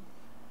closely.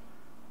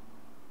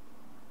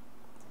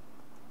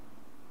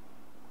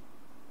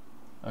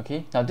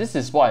 Okay, now this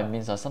is what I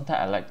mean. Sometimes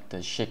I like the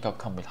shakeout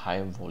come with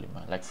higher volume.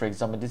 Like for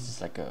example, this is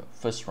like a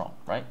first round,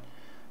 right?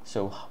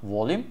 So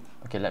volume.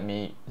 Okay, let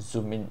me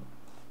zoom in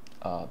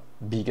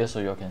bigger so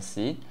you can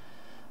see it.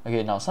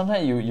 Okay, now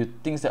sometimes you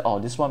think that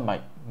this one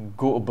might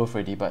go above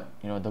already, but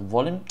the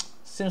volume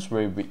seems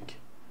very weak.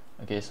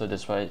 Okay, so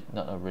that's why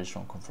not a very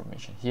strong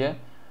confirmation here.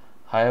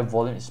 Higher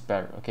volume is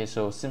better. Okay,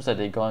 so seems like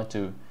they're going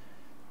to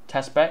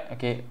test back.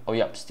 Okay, oh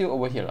yeah, still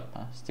over here,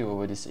 still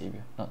over this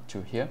area, not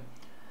to here.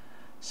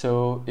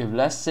 So if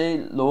let's say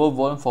lower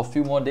volume for a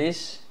few more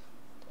days,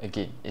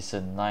 again, it's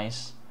a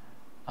nice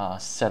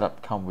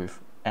setup come with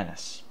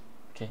NS.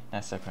 Okay,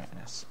 nice setup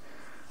NS.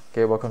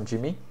 Okay, welcome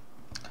Jimmy.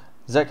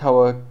 Zach,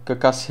 how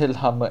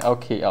kekasih lama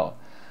LKL?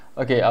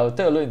 Okay, I'll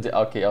take a look into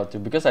LKL too,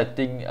 because I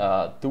think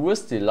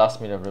towards the last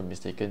minute, if I'm not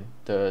mistaken,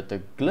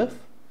 the glove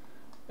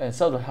and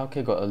some of the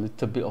healthcare got a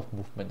little bit of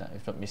movement,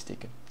 if not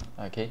mistaken.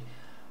 Okay,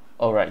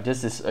 alright,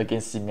 this is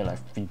again similar like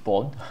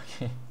Fibon.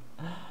 Okay.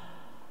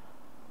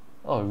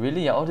 Oh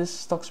really? All these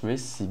stocks very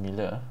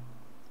similar.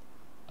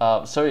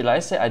 Sorry, like I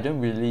said, I don't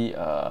really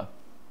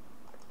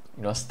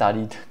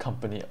study the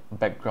company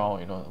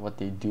background, what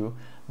they do,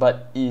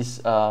 but is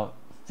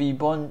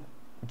Fibon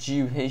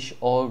GUH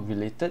all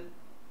related?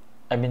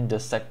 I mean the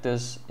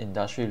sectors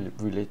industry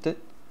related.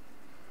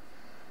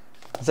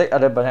 Zack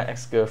ada banyak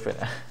ex-girlfriend.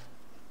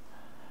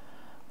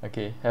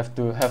 Okay, have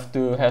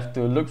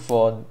to look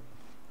for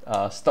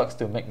stocks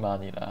to make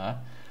money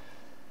lah.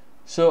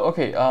 So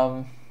okay,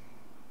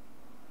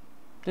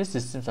 this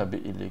seems a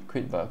bit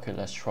illiquid, but okay,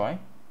 let's try.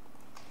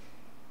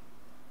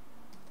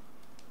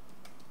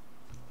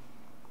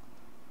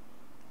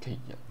 Okay,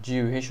 yeah,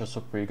 GUH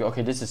also pretty good.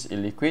 Okay, this is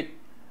illiquid,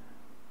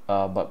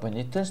 but when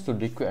it turns to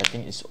liquid, I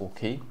think it's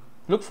okay.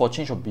 Look for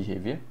change of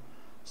behavior.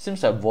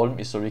 Seems like volume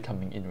is already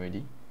coming in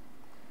already.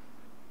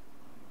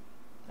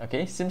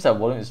 Okay, seems like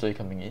volume is already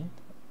coming in.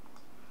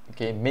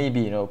 Okay,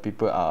 maybe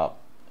people are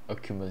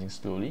accumulating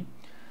slowly.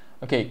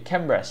 Okay,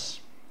 Camras.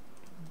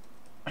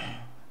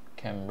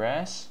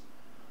 Camras.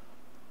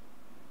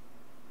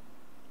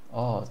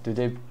 Oh,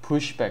 today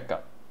push back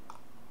up.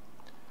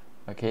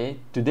 Okay,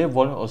 today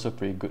volume also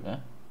pretty good, huh?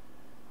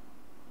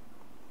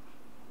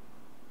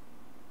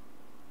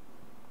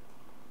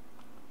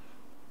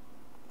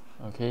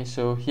 Okay,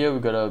 so here we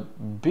got a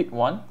big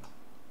one.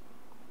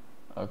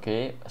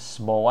 Okay, a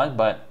small one,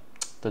 but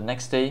the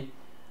next day,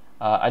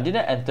 I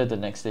didn't enter the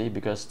next day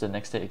because the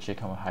next day actually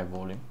come with high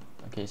volume.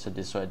 Okay, so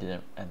this one I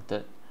didn't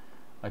enter.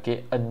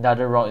 Okay,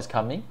 another round is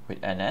coming with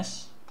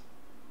NS.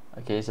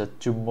 Okay, so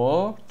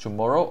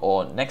tomorrow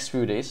or next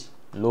few days,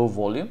 low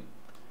volume.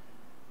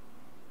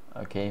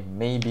 Okay,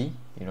 maybe,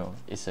 you know,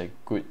 it's a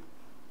good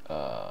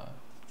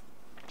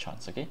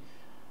chance. Okay,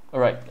 all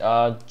right.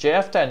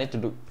 JF Tech, I need to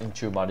look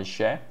into Mother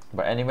Share,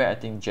 but anyway, I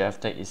think JF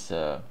Tech is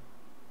a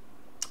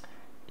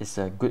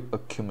good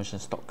accumulation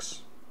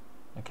stocks.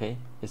 Okay,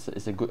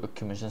 it's a good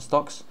accumulation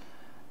stocks.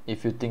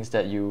 If you think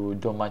that you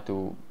don't mind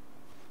to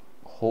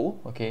hold,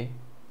 okay,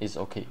 it's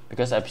okay,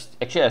 because I'm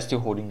still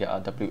holding the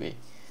RWA.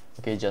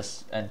 Okay,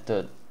 just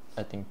entered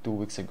I think 2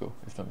 weeks ago,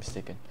 if not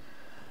mistaken.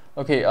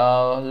 Okay,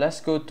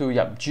 let's go to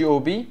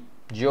GOB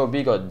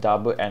got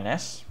double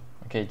NS.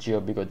 Okay,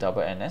 GOB got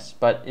double NS,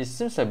 but it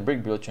seems like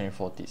break below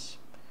 2040s.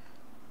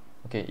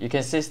 Okay, you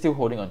can say still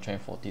holding on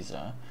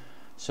 2040s.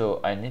 So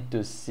I need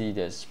to see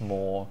there's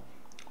more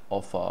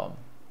of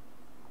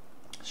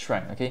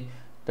strength. Okay,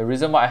 the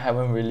reason why I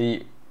haven't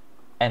really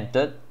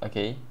entered,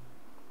 okay,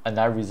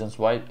 another reasons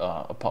why,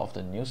 apart of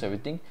the news,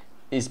 everything,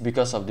 is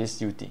because of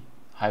this UT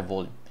high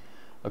volume.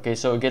 Okay,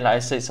 so again, like I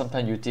said,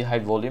 sometimes UT high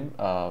volume,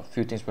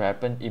 few things will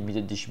happen,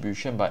 immediate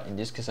distribution, but in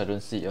this case I don't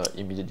see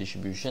immediate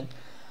distribution,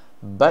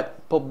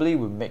 but probably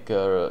will make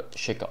a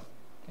shakeout.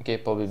 Okay,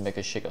 probably make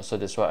a shakeout, so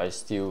that's why I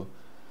still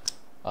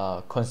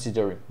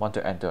considering want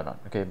to enter or not.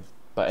 Okay,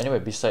 but anyway,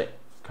 beside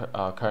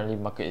currently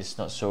market is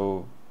not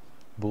so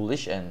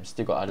bullish and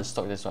still got other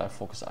stock, that's why I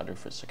focus other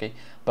first. Okay,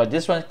 but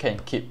this one can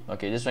keep,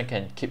 okay, this one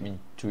can keep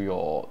into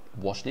your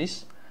watch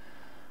list.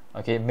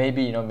 Okay,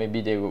 maybe, you know,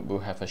 maybe they will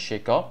have a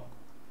shakeout,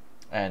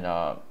 and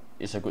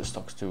it's a good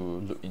stocks to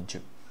look into.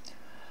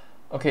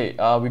 Okay,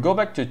 we go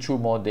back to 2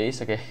 more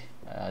days. Okay,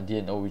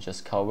 DNO we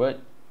just covered.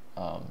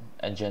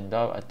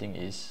 Agenda I think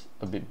is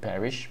a bit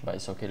bearish, but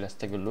it's okay, let's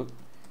take a look.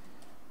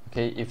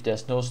 Okay, if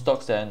there's no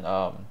stocks, then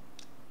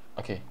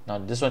okay, now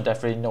this one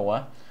definitely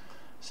no.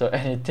 So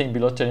anything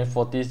below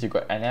 2040s, you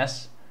got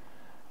NS,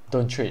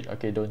 don't trade.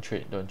 Okay, don't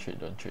trade.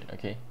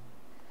 Okay,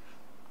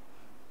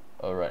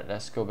 all right,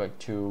 let's go back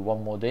to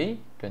 1 more day,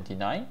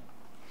 29.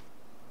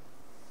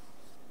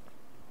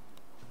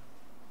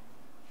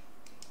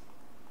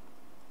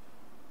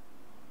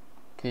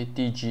 Okay,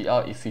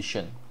 TGL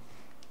efficient,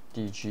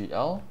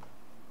 TGL,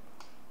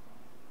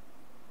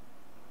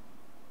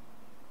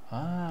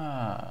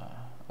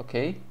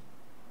 okay,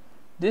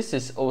 this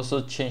is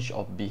also change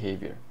of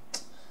behavior,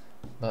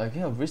 but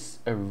again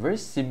a very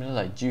similar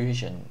like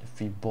GH and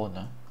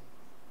Fibon,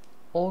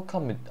 all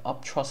come with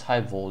uptrust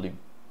high volume.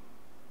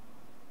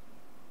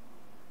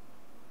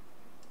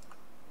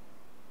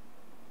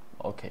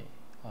 Okay,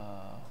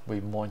 we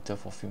monitor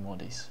for a few more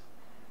days.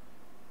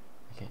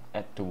 Okay,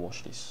 add to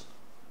watch list.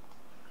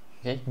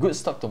 Okay, good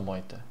stock to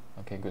monitor.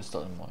 Okay, good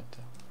stock to monitor.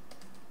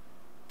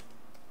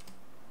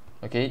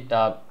 Okay,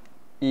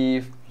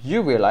 if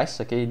you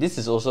realize, okay, this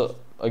is also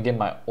again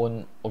my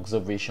own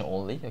observation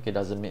only. Okay,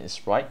 doesn't mean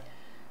it's right.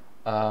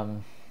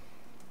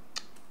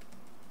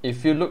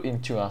 If you look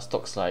into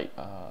stocks like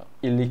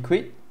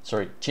illiquid,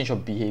 sorry, change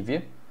of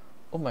behavior.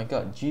 Oh my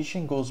God,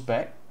 G-Shin goes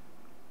back.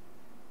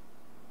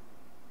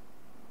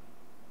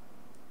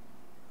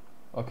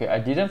 Okay, I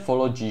didn't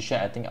follow G-Shin.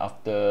 I think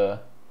after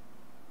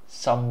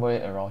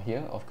somewhere around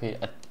here. Okay,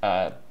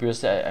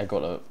 previously I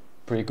got a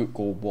pretty good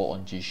gold ball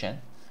on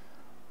G-Shen,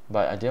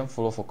 but I didn't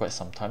follow for quite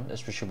some time,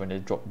 especially when they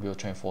dropped below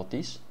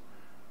 2040s.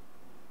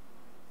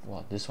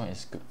 Wow, this one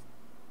is good.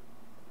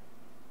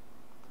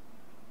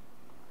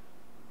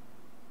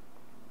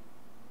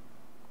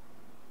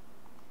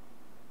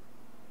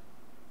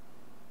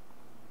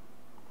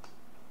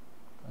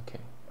 Okay,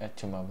 add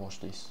to my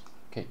watch list.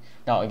 Okay,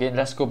 now again,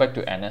 let's go back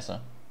to NS.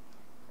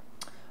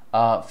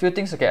 Few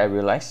things, okay, I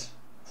realized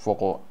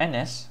for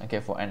NS, okay,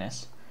 for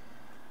NS,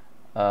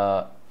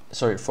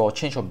 sorry, for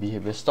change of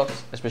behavior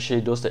stocks, especially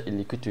those that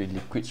illiquid to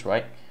liquids,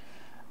 right,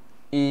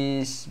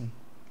 is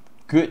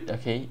good,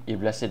 okay,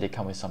 if let's say they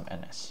come with some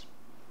NS.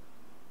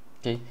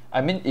 Okay, I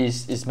mean,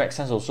 it makes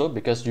sense also,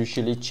 because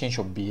usually change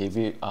of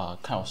behavior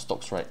kind of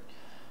stocks, right,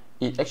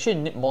 it actually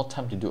need more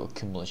time to do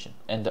accumulation,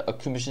 and the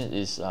accumulation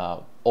is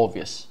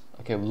obvious.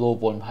 Okay, low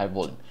volume, high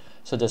volume,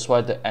 so that's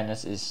why the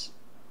NS is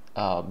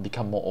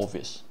become more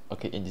obvious.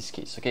 Okay, in this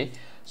case. Okay,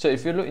 so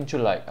if you look into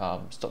like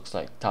stocks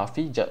like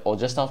Tafi, or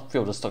just now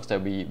few of the stocks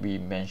that we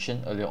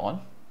mentioned earlier on.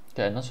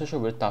 Okay, I'm not so sure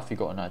whether Tafi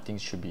got or not. I think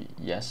it should be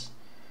yes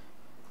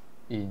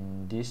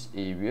in this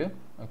area.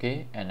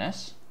 Okay,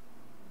 NS.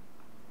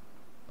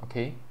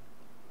 Okay,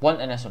 one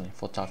NS only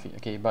for Tafi.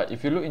 Okay, but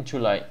if you look into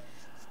like,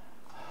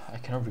 I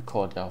cannot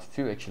recall, there are a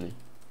few actually.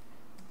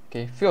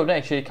 Okay, few of them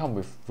actually come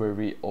with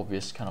very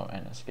obvious kind of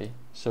NS. Okay,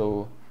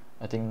 so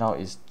I think now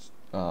is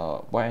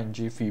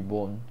YNG,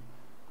 Fibon,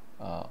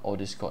 all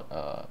this got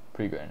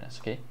pretty good NS.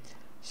 Okay,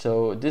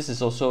 so this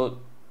is also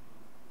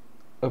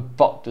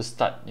about to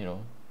start, you know,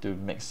 to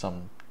make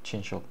some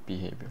change of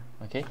behavior.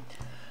 Okay,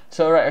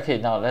 so alright, okay,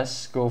 now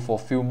let's go for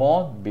a few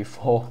more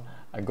before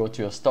I go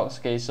to your stocks.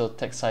 Okay, so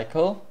tech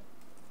cycle.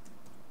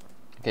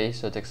 Okay,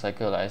 so tech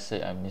cycle, like I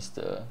said, I missed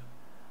the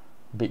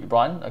big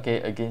run. Okay,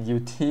 again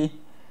UT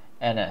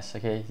NS.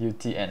 Okay,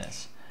 UT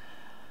NS.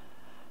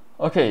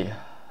 Okay,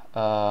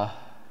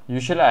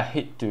 usually I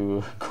hate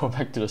to go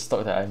back to the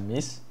stock that I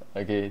missed,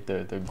 okay,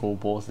 the gold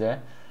balls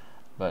there,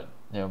 but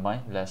never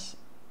mind, let's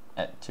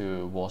add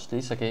to watch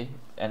list. Okay,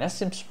 and that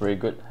seems very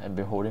good. I've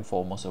been holding for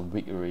almost a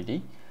week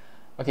already.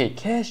 Okay,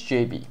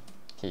 KSJB.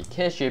 Okay,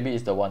 KSJB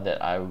is the one that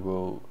I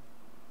will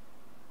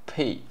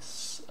pay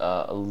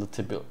a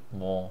little bit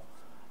more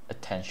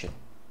attention,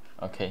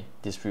 okay,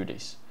 these few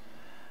days.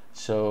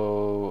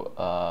 So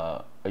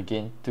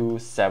again,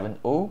 270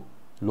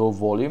 low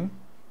volume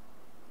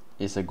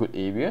is a good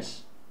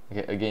areas.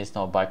 Okay, again, it's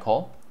not a buy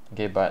call,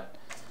 okay, but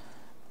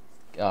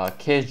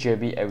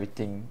KSJB,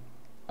 everything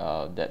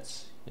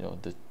that's, you know,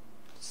 the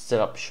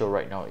setup show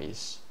right now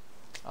is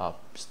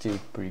still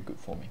pretty good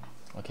for me.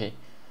 Okay,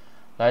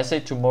 like I say,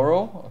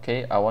 tomorrow,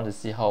 okay, I want to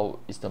see how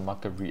is the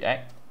market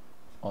react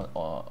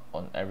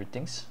on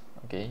everything's,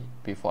 okay,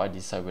 before I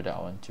decide whether I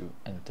want to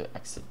enter,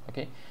 exit.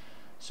 Okay,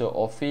 so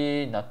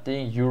Aussie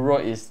nothing. Euro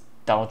is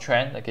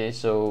downtrend. Okay,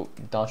 so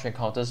downtrend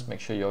counters, make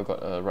sure you all got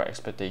a right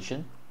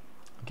expectation.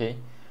 Okay,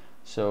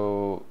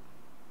 so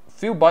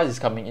few buys is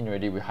coming in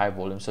already with high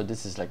volume, so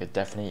this is like a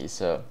definitely, it's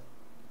a,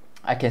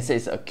 I can say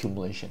it's an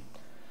accumulation.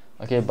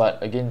 Okay,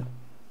 but again,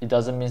 it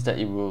doesn't mean that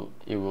it will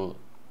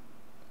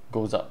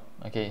goes up.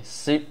 Okay,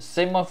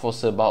 same one for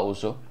Seba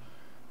also.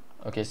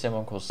 Okay, same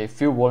one for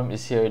few volume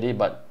is here already,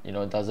 but you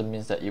know, it doesn't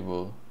mean that it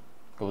will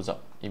goes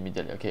up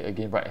immediately. Okay,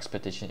 again, right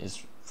expectation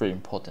is very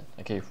important.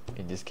 Okay,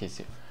 in this case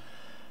here.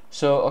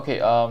 So okay,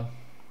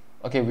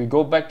 okay, we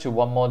go back to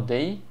one more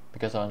day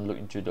because I want to look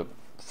into the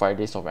 5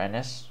 days of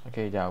NS.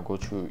 Okay, then I'll go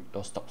through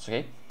your stocks.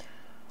 Okay,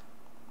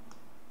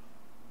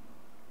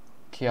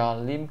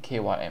 Kialim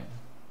KYM.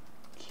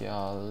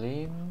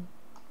 Kialim.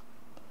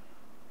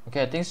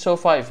 Okay, I think so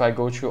far if I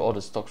go through all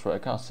the stocks, right, I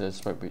can't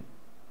satisfied with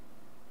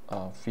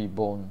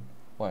Freebone,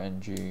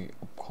 YNG,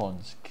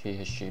 Opcons,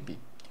 KHJB.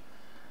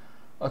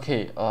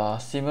 Okay,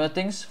 similar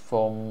things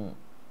from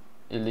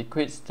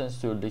illiquids turns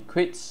to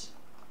liquids.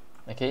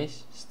 Okay,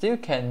 still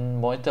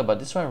can monitor, but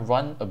this one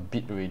run a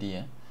bit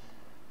already.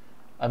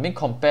 I mean,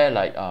 compare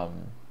like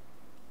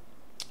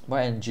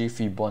YNG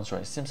Freebones,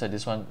 right? Seems like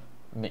this one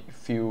make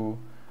few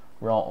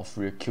round of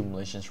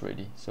reaccumulations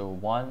already. So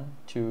 1,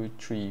 2,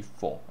 3,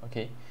 4.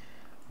 Okay,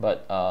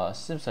 but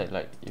seems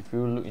like if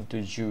you look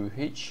into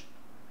GUH,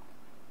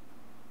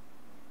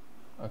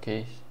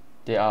 okay,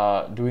 they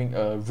are doing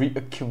a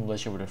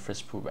reaccumulation with the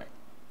first pullback.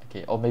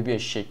 Okay, or maybe a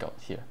shakeout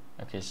here.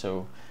 Okay,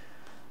 so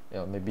you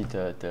know, maybe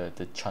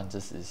the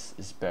chances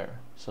is better.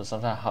 So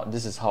sometimes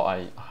this is how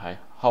I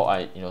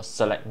you know,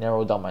 select,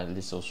 narrow down my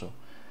list also.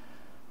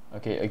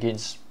 Okay,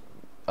 against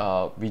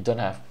we don't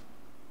have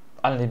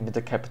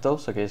unlimited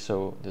capitals. Okay,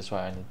 so that's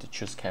why I need to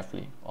choose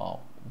carefully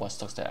what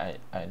stocks that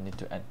I need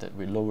to enter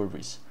with lower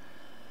risk.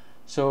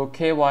 So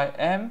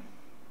KYM,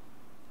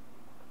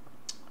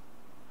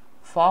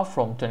 far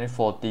from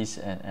 2040s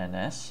and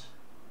NS.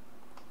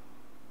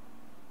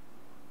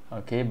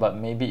 Okay, but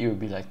maybe it will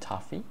be like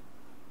Taffy.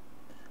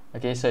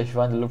 Okay, so if you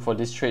want to look for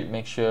this trade,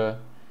 make sure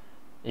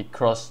it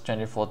cross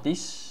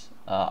 2040s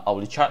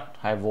hourly chart,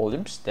 high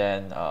volumes,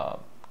 then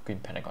green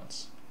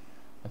Pentagons.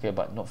 Okay,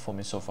 but not for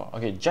me so far.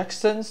 Okay,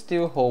 Jackson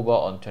still hold well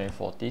on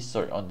 2040s,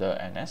 sorry, on the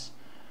NS.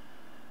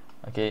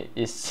 Okay,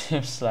 it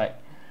seems like,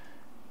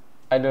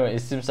 I don't know, it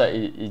seems like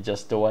it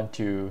just don't want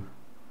to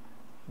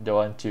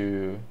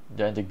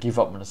give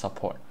up on the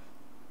support.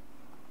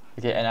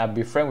 Okay, and I'll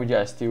be frank with you,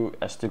 I still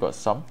got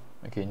some.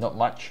 Okay, not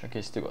much.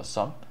 Okay, still got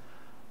some.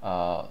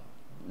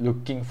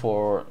 Looking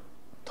for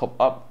top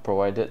up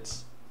provided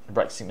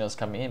bright signals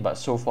coming in, but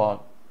so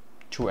far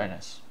 2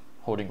 NS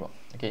holding well.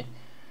 Okay,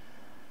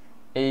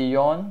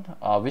 Aeon,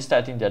 we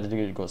starting the other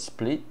day to go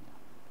split.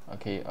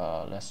 Okay,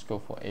 let's go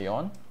for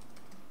Aeon.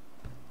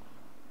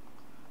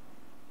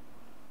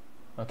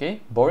 Okay,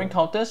 boring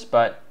counters,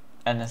 but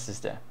NS is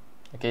there.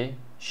 Okay,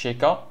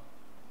 Shakeout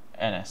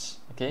NS.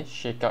 Okay,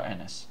 Shakeout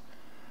NS,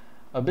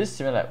 a bit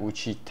similar like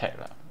Uchi Tech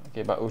lah.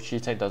 Okay, but Uchi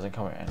Tech doesn't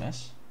come with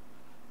NS.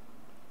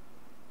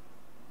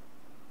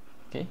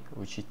 Okay,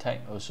 Uchi Tech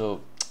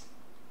also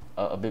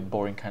a bit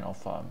boring kind of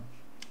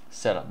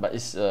setup, but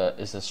it's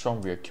a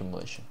strong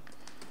reaccumulation.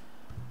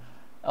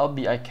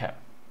 LBI cap.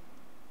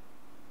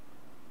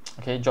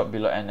 Okay, drop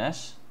below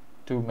NS.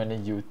 Too many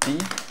UT.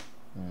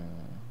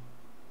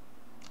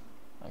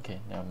 Okay,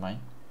 never mind.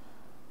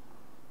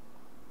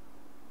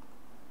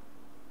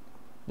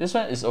 This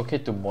one is okay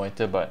to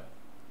monitor, but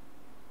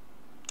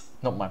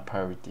not my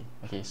priority.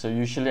 Okay, so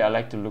usually I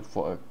like to look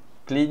for a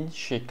clean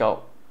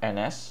shakeout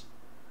NS.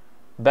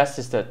 Best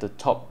is that the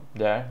top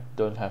there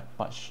don't have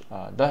much,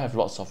 don't have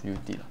lots of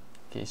UT.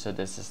 Okay, so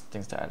this is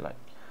things that I like.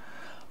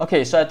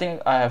 Okay, so I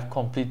think I have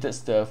completed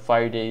the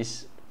 5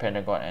 days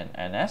Pentagon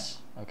and NS.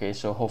 Okay,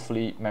 so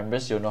hopefully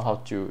members, you'll know how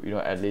to, you know,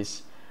 at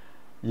least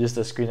use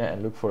the screener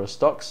and look for the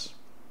stocks,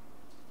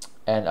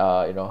 and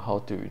you know how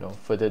to, you know,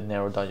 further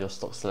narrow down your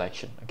stock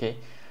selection. Okay,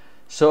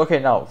 so okay,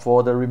 now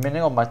for the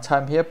remaining of my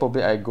time here,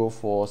 probably I go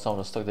for some of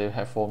the stock that you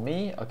have for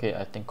me. Okay,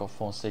 I think of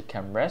Fonse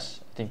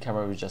cameras. I think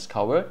camera we just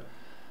covered.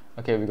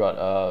 Okay, we got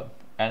a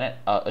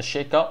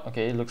shakeout.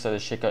 Okay, it looks like the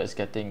shakeout is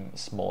getting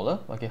smaller.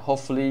 Okay,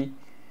 hopefully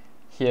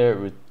here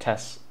we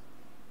test,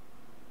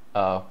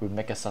 we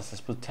make a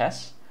successful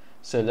test.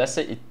 So let's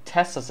say it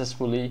tests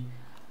successfully,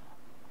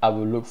 I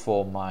will look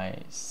for my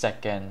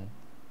second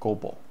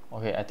gold ball.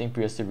 Okay, I think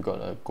previously we got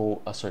a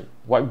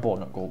white ball,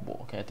 not gold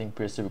ball. Okay, I think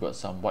previously we got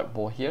some white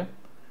ball here.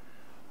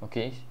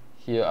 Okay,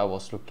 here I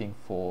was looking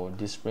for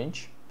this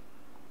range.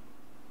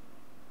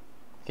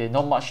 Okay,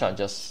 not much,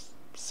 just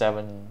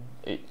 7,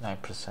 8,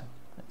 9%.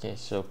 Okay,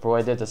 so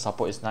provided the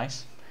support is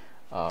nice,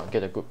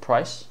 get a good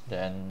price,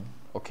 then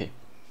okay.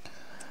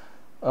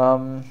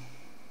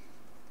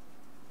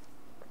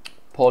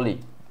 Poly.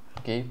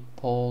 Okay,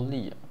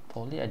 Poly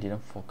I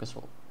didn't focus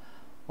on.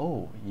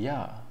 Oh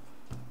yeah.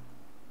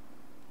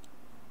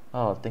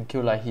 Oh, thank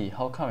you Lahi.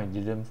 How come I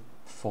didn't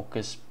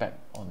focus back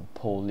on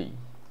Poly?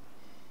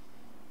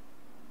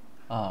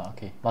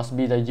 Okay, must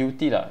be the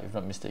UT lah, if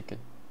not mistaken.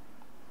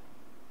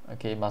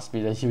 Okay, must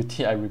be the UT.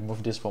 I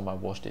removed this from my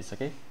watch days.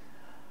 Okay,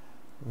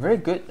 very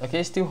good.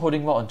 Okay, still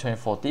holding well on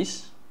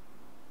 2040s.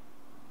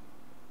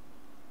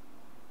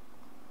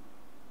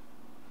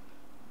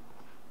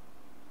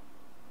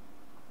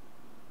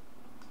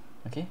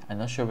 Okay, I'm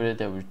not sure whether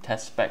they will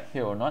test back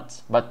here or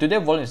not, but today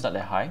volume is not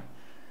that high.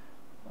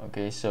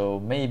 Okay, so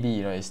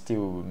maybe it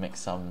still will make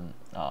some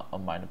a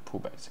minor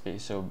pullbacks. Okay,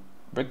 so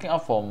breaking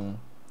out from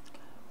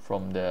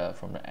the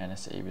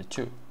NS area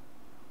too.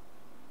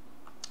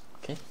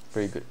 Okay,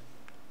 very good.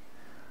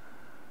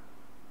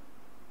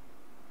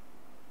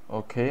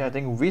 Okay, I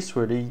think risk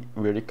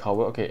really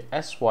covered. Okay,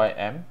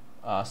 SYM,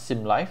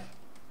 Sim Life.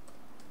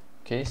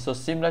 Okay, so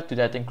Sim Life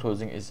today I think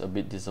closing is a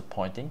bit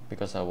disappointing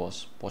because I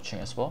was watching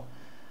as well.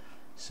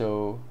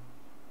 So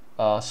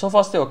so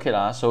far still okay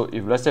lah. So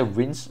if let's say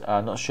wins,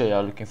 not sure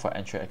you're looking for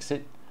entry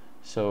exit.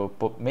 So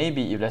but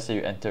maybe if let's say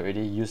you enter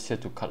already, use here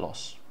to cut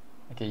loss.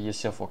 Okay, use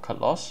here for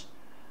cut loss.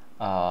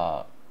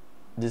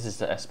 This is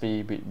the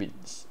SP with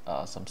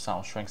some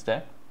sound strengths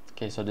there.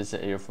 Okay, so this is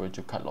the area for you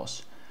to cut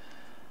loss.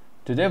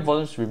 Today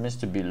volumes remains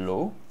to be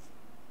low.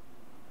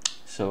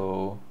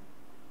 So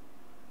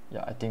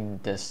yeah, I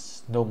think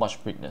there's no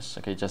much weakness.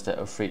 Okay, just that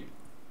afraid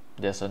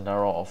there's a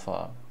narrow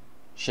of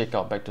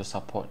shakeout back to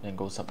support and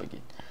goes up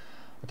again.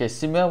 Okay,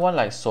 similar one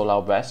like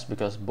SolarWest,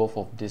 because both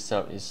of this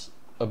setup is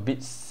a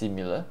bit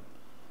similar.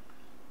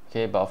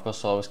 Okay, but of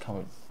course SolarWest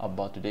come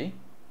about today.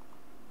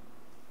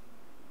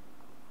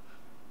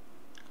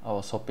 I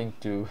was hoping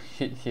to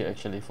hit here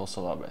actually for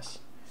SolarWest.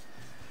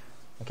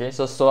 Okay,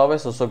 so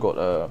SolarWest also got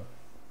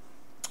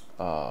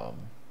a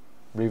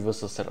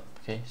reversal setup.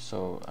 Okay,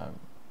 so I'm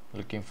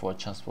looking for a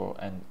chance for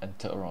and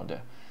enter around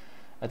there.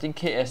 I think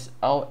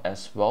KSL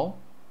as well.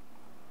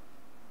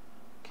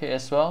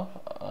 KSL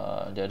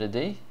the other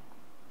day,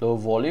 low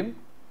volume,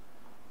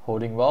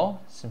 holding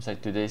well. Seems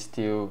like today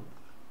still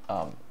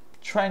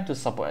trying to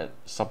support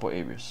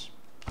areas.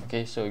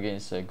 Okay, so again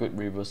it's a good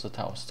reversal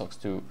type of stocks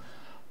to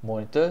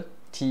monitor.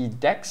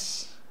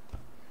 TDEX,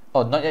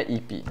 oh not yet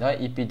EP, not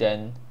yet EP,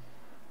 then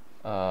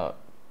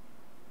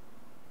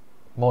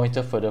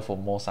monitor further for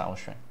more sign of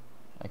strength.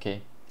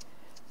 Okay,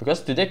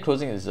 because today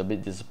closing is a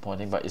bit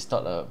disappointing, but it's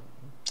not a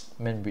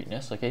main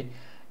weakness. Okay,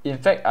 in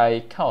fact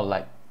I kind of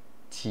like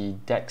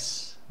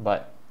TDEX,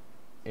 but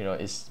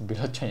it's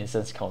below 20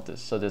 cents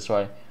counters, so that's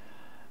why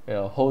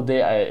whole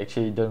day I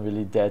actually don't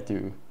really dare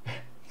to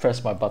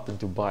press my button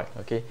to buy.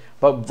 Okay,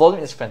 but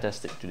volume is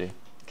fantastic today.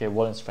 Okay,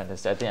 volume is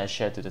fantastic. I think I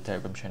shared to the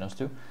Telegram channels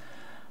too.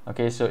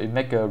 Okay, so it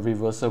make a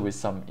reversal with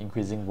some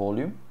increasing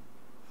volume.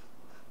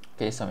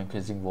 Okay, some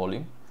increasing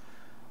volume.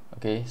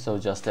 Okay, so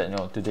just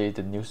that today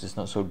the news is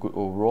not so good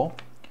overall,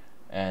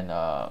 and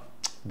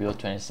below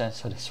 20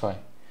 cents, so that's why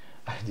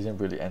I didn't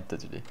really enter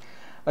today.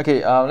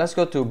 Okay, let's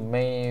go to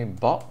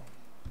Maybach.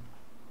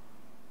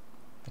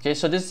 Okay,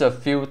 so this is a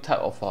few type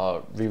of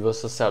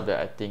reversal setup that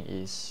I think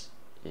is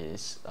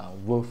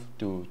worth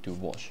to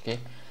watch. Okay,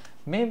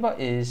 Maybach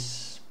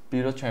is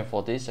below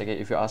 2040s. Okay,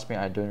 if you ask me,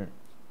 I don't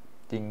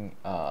think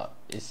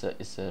it's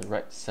a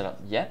right setup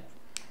yet.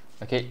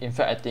 Okay, in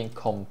fact I think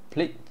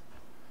complete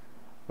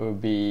will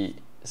be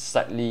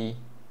slightly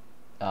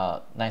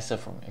nicer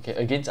for me. Okay,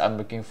 again I'm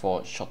looking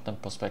for short-term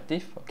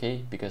perspective.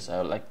 Okay, because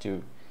I would like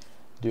to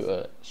do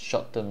a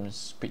short-term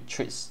quick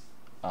trades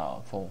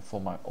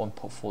for my own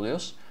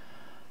portfolios.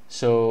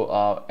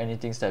 So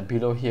anything that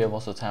below here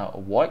most of the time I'll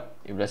avoid.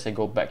 If let's say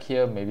go back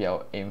here, maybe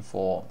I'll aim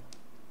for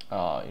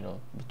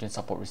between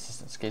support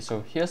resistance. Okay, so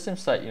here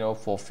seems like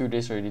for a few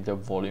days already the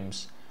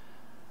volumes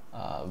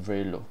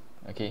very low.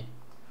 Okay,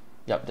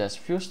 yep, there's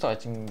few stocks I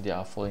think they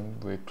are following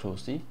very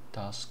closely.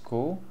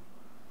 Tasco.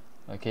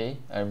 Okay,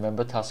 I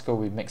remember Tasco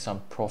we make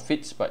some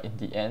profits, but in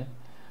the end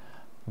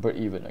break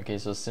even. Okay,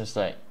 so seems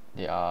like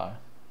they are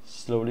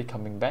slowly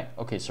coming back.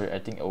 Okay, sorry, I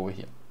think over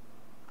here.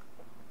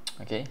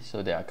 Okay,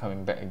 so they are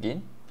coming back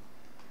again.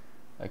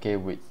 Okay,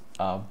 with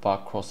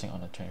bar crossing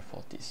on the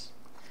 2040s.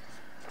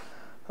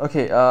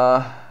 Okay,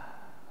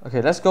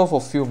 okay, let's go for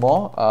a few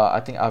more. I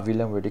think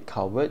Avilan already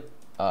covered.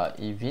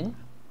 Evin.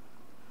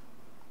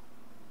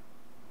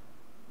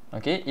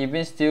 Okay,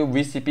 Evin still,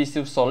 VCP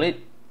still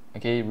solid.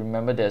 Okay,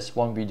 remember there's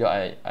one video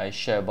I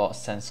share about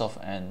Sensoft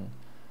and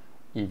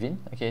Evin.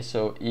 Okay,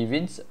 so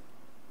Evin's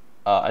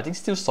I think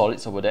still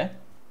solids over there,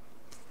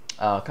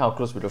 kind of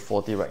close with the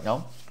 40 right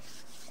now.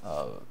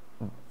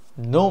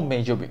 No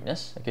major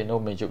weakness, okay, no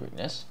major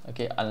weakness,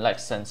 okay, unlike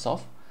sense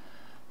of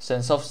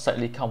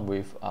slightly come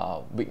with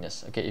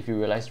weakness, okay. If you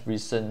realize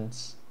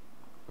recent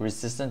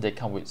resistance, they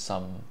come with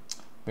some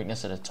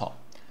weakness at the top,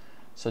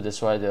 so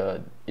that's why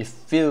it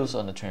feels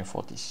on the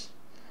 2040s.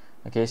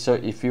 Okay, so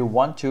if you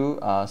want to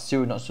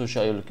still not so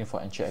sure, you're looking for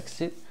entry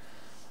exit,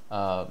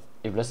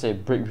 if let's say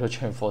break below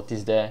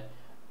 2040s there,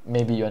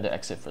 maybe you want to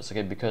exit first,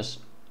 okay. Because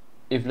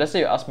if let's say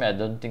you ask me, I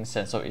don't think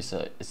sensor is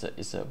a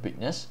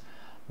weakness,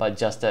 but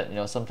just that, you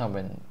know, sometimes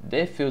when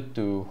they fail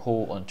to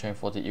hold on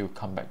 2040, it will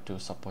come back to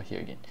support here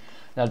again.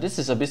 Now this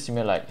is a bit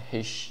similar like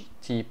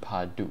HT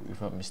Padu,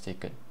 if I'm not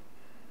mistaken.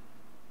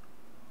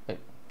 Wait,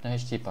 not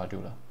HT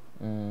Padu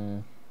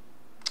lah.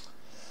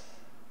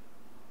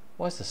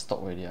 What's the stock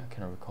already? I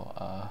cannot recall.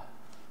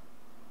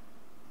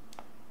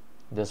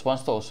 There's one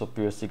stock also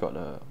previously got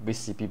a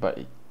BCP, but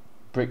it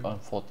break on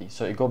 40,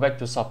 so it go back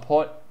to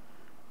support,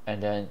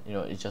 and then, you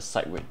know, it just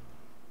sideways.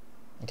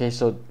 Okay,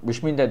 so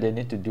which means that they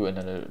need to do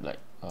another like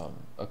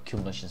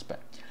accumulations back.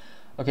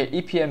 Okay,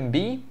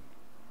 EPMB.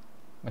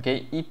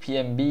 Okay,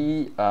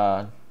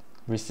 EPMB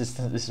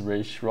resistance is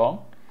very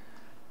strong.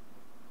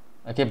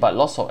 Okay, but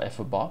loss of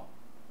effort bar.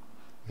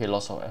 Okay,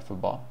 loss of effort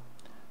bar.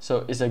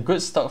 So it's a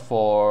good stock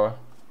for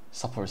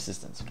support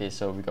resistance. Okay,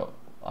 so we got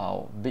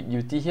our big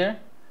UT here.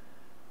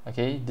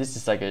 Okay, this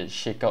is like a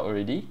shakeout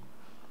already.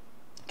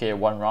 Okay,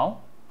 one round.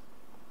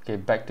 Okay,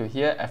 back to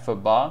here, effort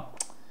bar.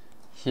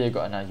 Here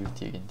got another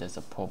UT again. There's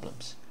the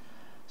problems.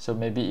 So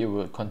maybe it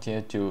will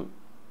continue to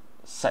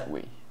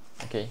sideways.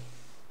 Okay,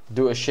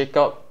 do a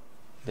shakeout,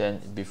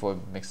 then before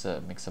it makes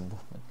a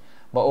movement.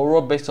 But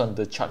overall, based on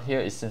the chart here,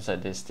 it seems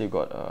like they still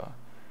got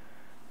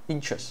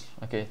interest,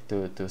 okay,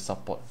 to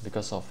support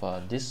because of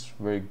this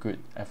very good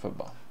effort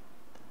bar,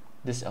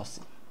 this LC.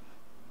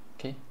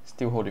 Okay,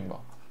 still holding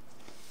bar.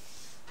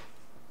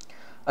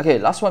 Okay,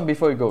 last one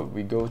before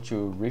we go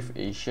to RIF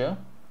Asia.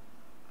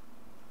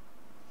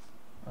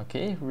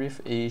 Okay,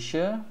 RIF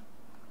Asia.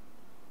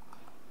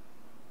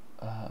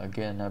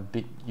 Again, a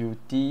big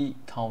UT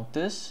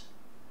counters,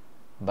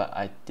 but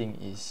I think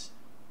it's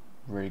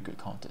very good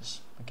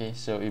counters. Okay,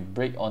 so it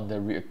break on the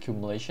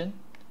reaccumulation.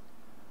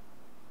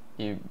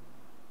 It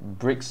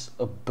breaks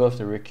above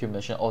the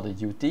reaccumulation or the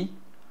UT.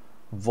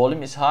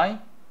 Volume is high.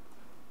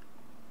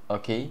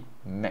 Okay,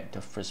 make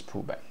the first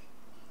pullback.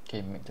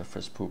 Okay, make the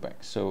first pullback.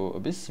 So a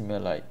bit similar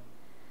like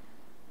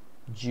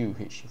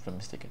GUH, if I'm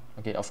mistaken.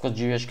 Okay, of course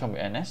GUH come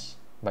with NS,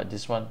 but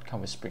this one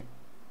come with spring.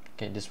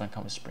 Okay, this one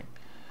come with spring.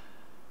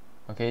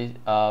 Okay,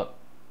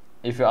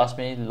 if you ask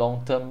me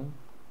long term,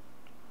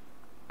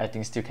 I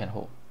think still can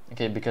hold.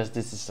 Okay, because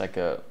this is like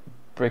a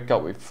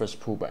breakout with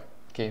first pullback.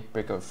 Okay,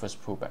 breakout with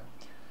first pullback.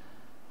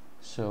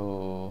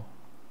 So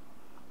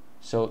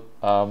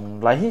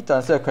like to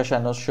answer the question,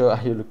 I'm not sure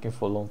are you looking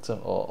for long term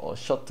or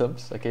short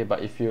terms. Okay,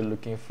 but if you're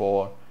looking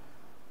for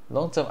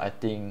long term, I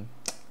think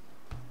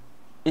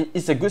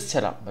it's a good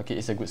setup. Okay,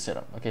 it's a good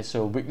setup. Okay,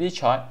 so weekly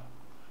chart.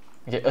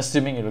 Okay,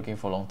 assuming you're looking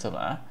for long term,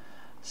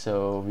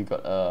 so we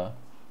got a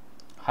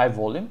high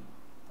volume,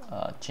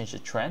 change the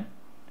trend.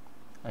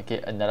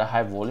 Okay, another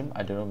high volume.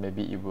 I don't know,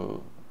 maybe it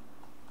will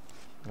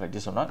like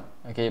this or not.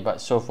 Okay, but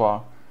so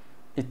far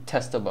it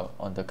testable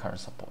on the current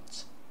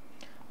supports.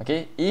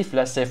 Okay, if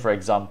let's say for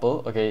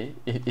example, okay,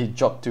 it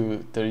dropped to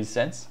 30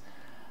 cents,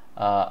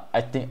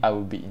 I think I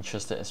will be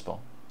interested as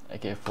well.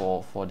 Okay,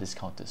 for these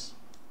counters.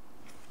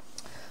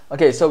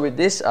 Okay, so with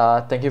this,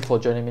 thank you for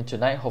joining me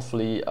tonight.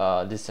 Hopefully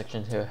this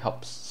section here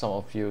helps some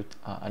of you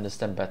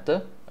understand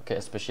better, okay,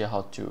 especially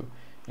how to,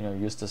 you know,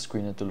 use the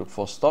screener to look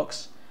for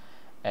stocks,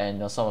 and, you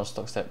know, some of the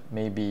stocks that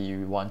maybe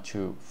you want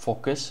to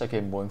focus, okay,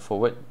 moving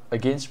forward.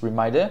 Against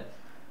reminder,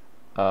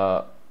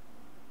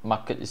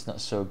 market is not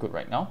so good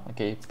right now.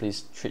 Okay,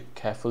 please treat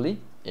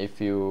carefully.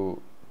 If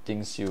you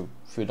things you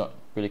feel not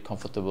really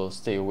comfortable,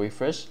 stay away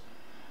first.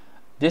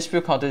 This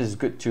few counters is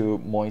good to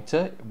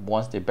monitor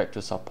once they back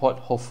to support.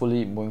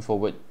 Hopefully moving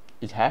forward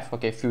it have,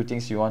 okay, few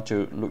things you want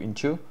to look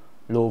into.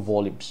 Low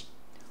volumes,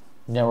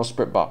 narrow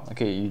spread bar.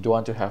 Okay, you don't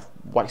want to have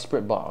wide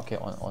spread bar, okay,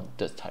 on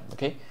this type.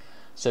 Okay,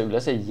 so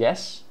let's say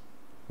yes,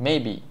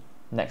 maybe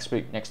next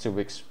week, next 2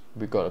 weeks,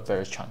 we got a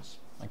better chance,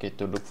 okay,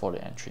 to look for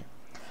the entry.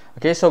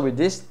 Okay, so with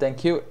this,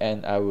 thank you,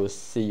 and I will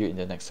see you in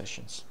the next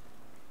sessions.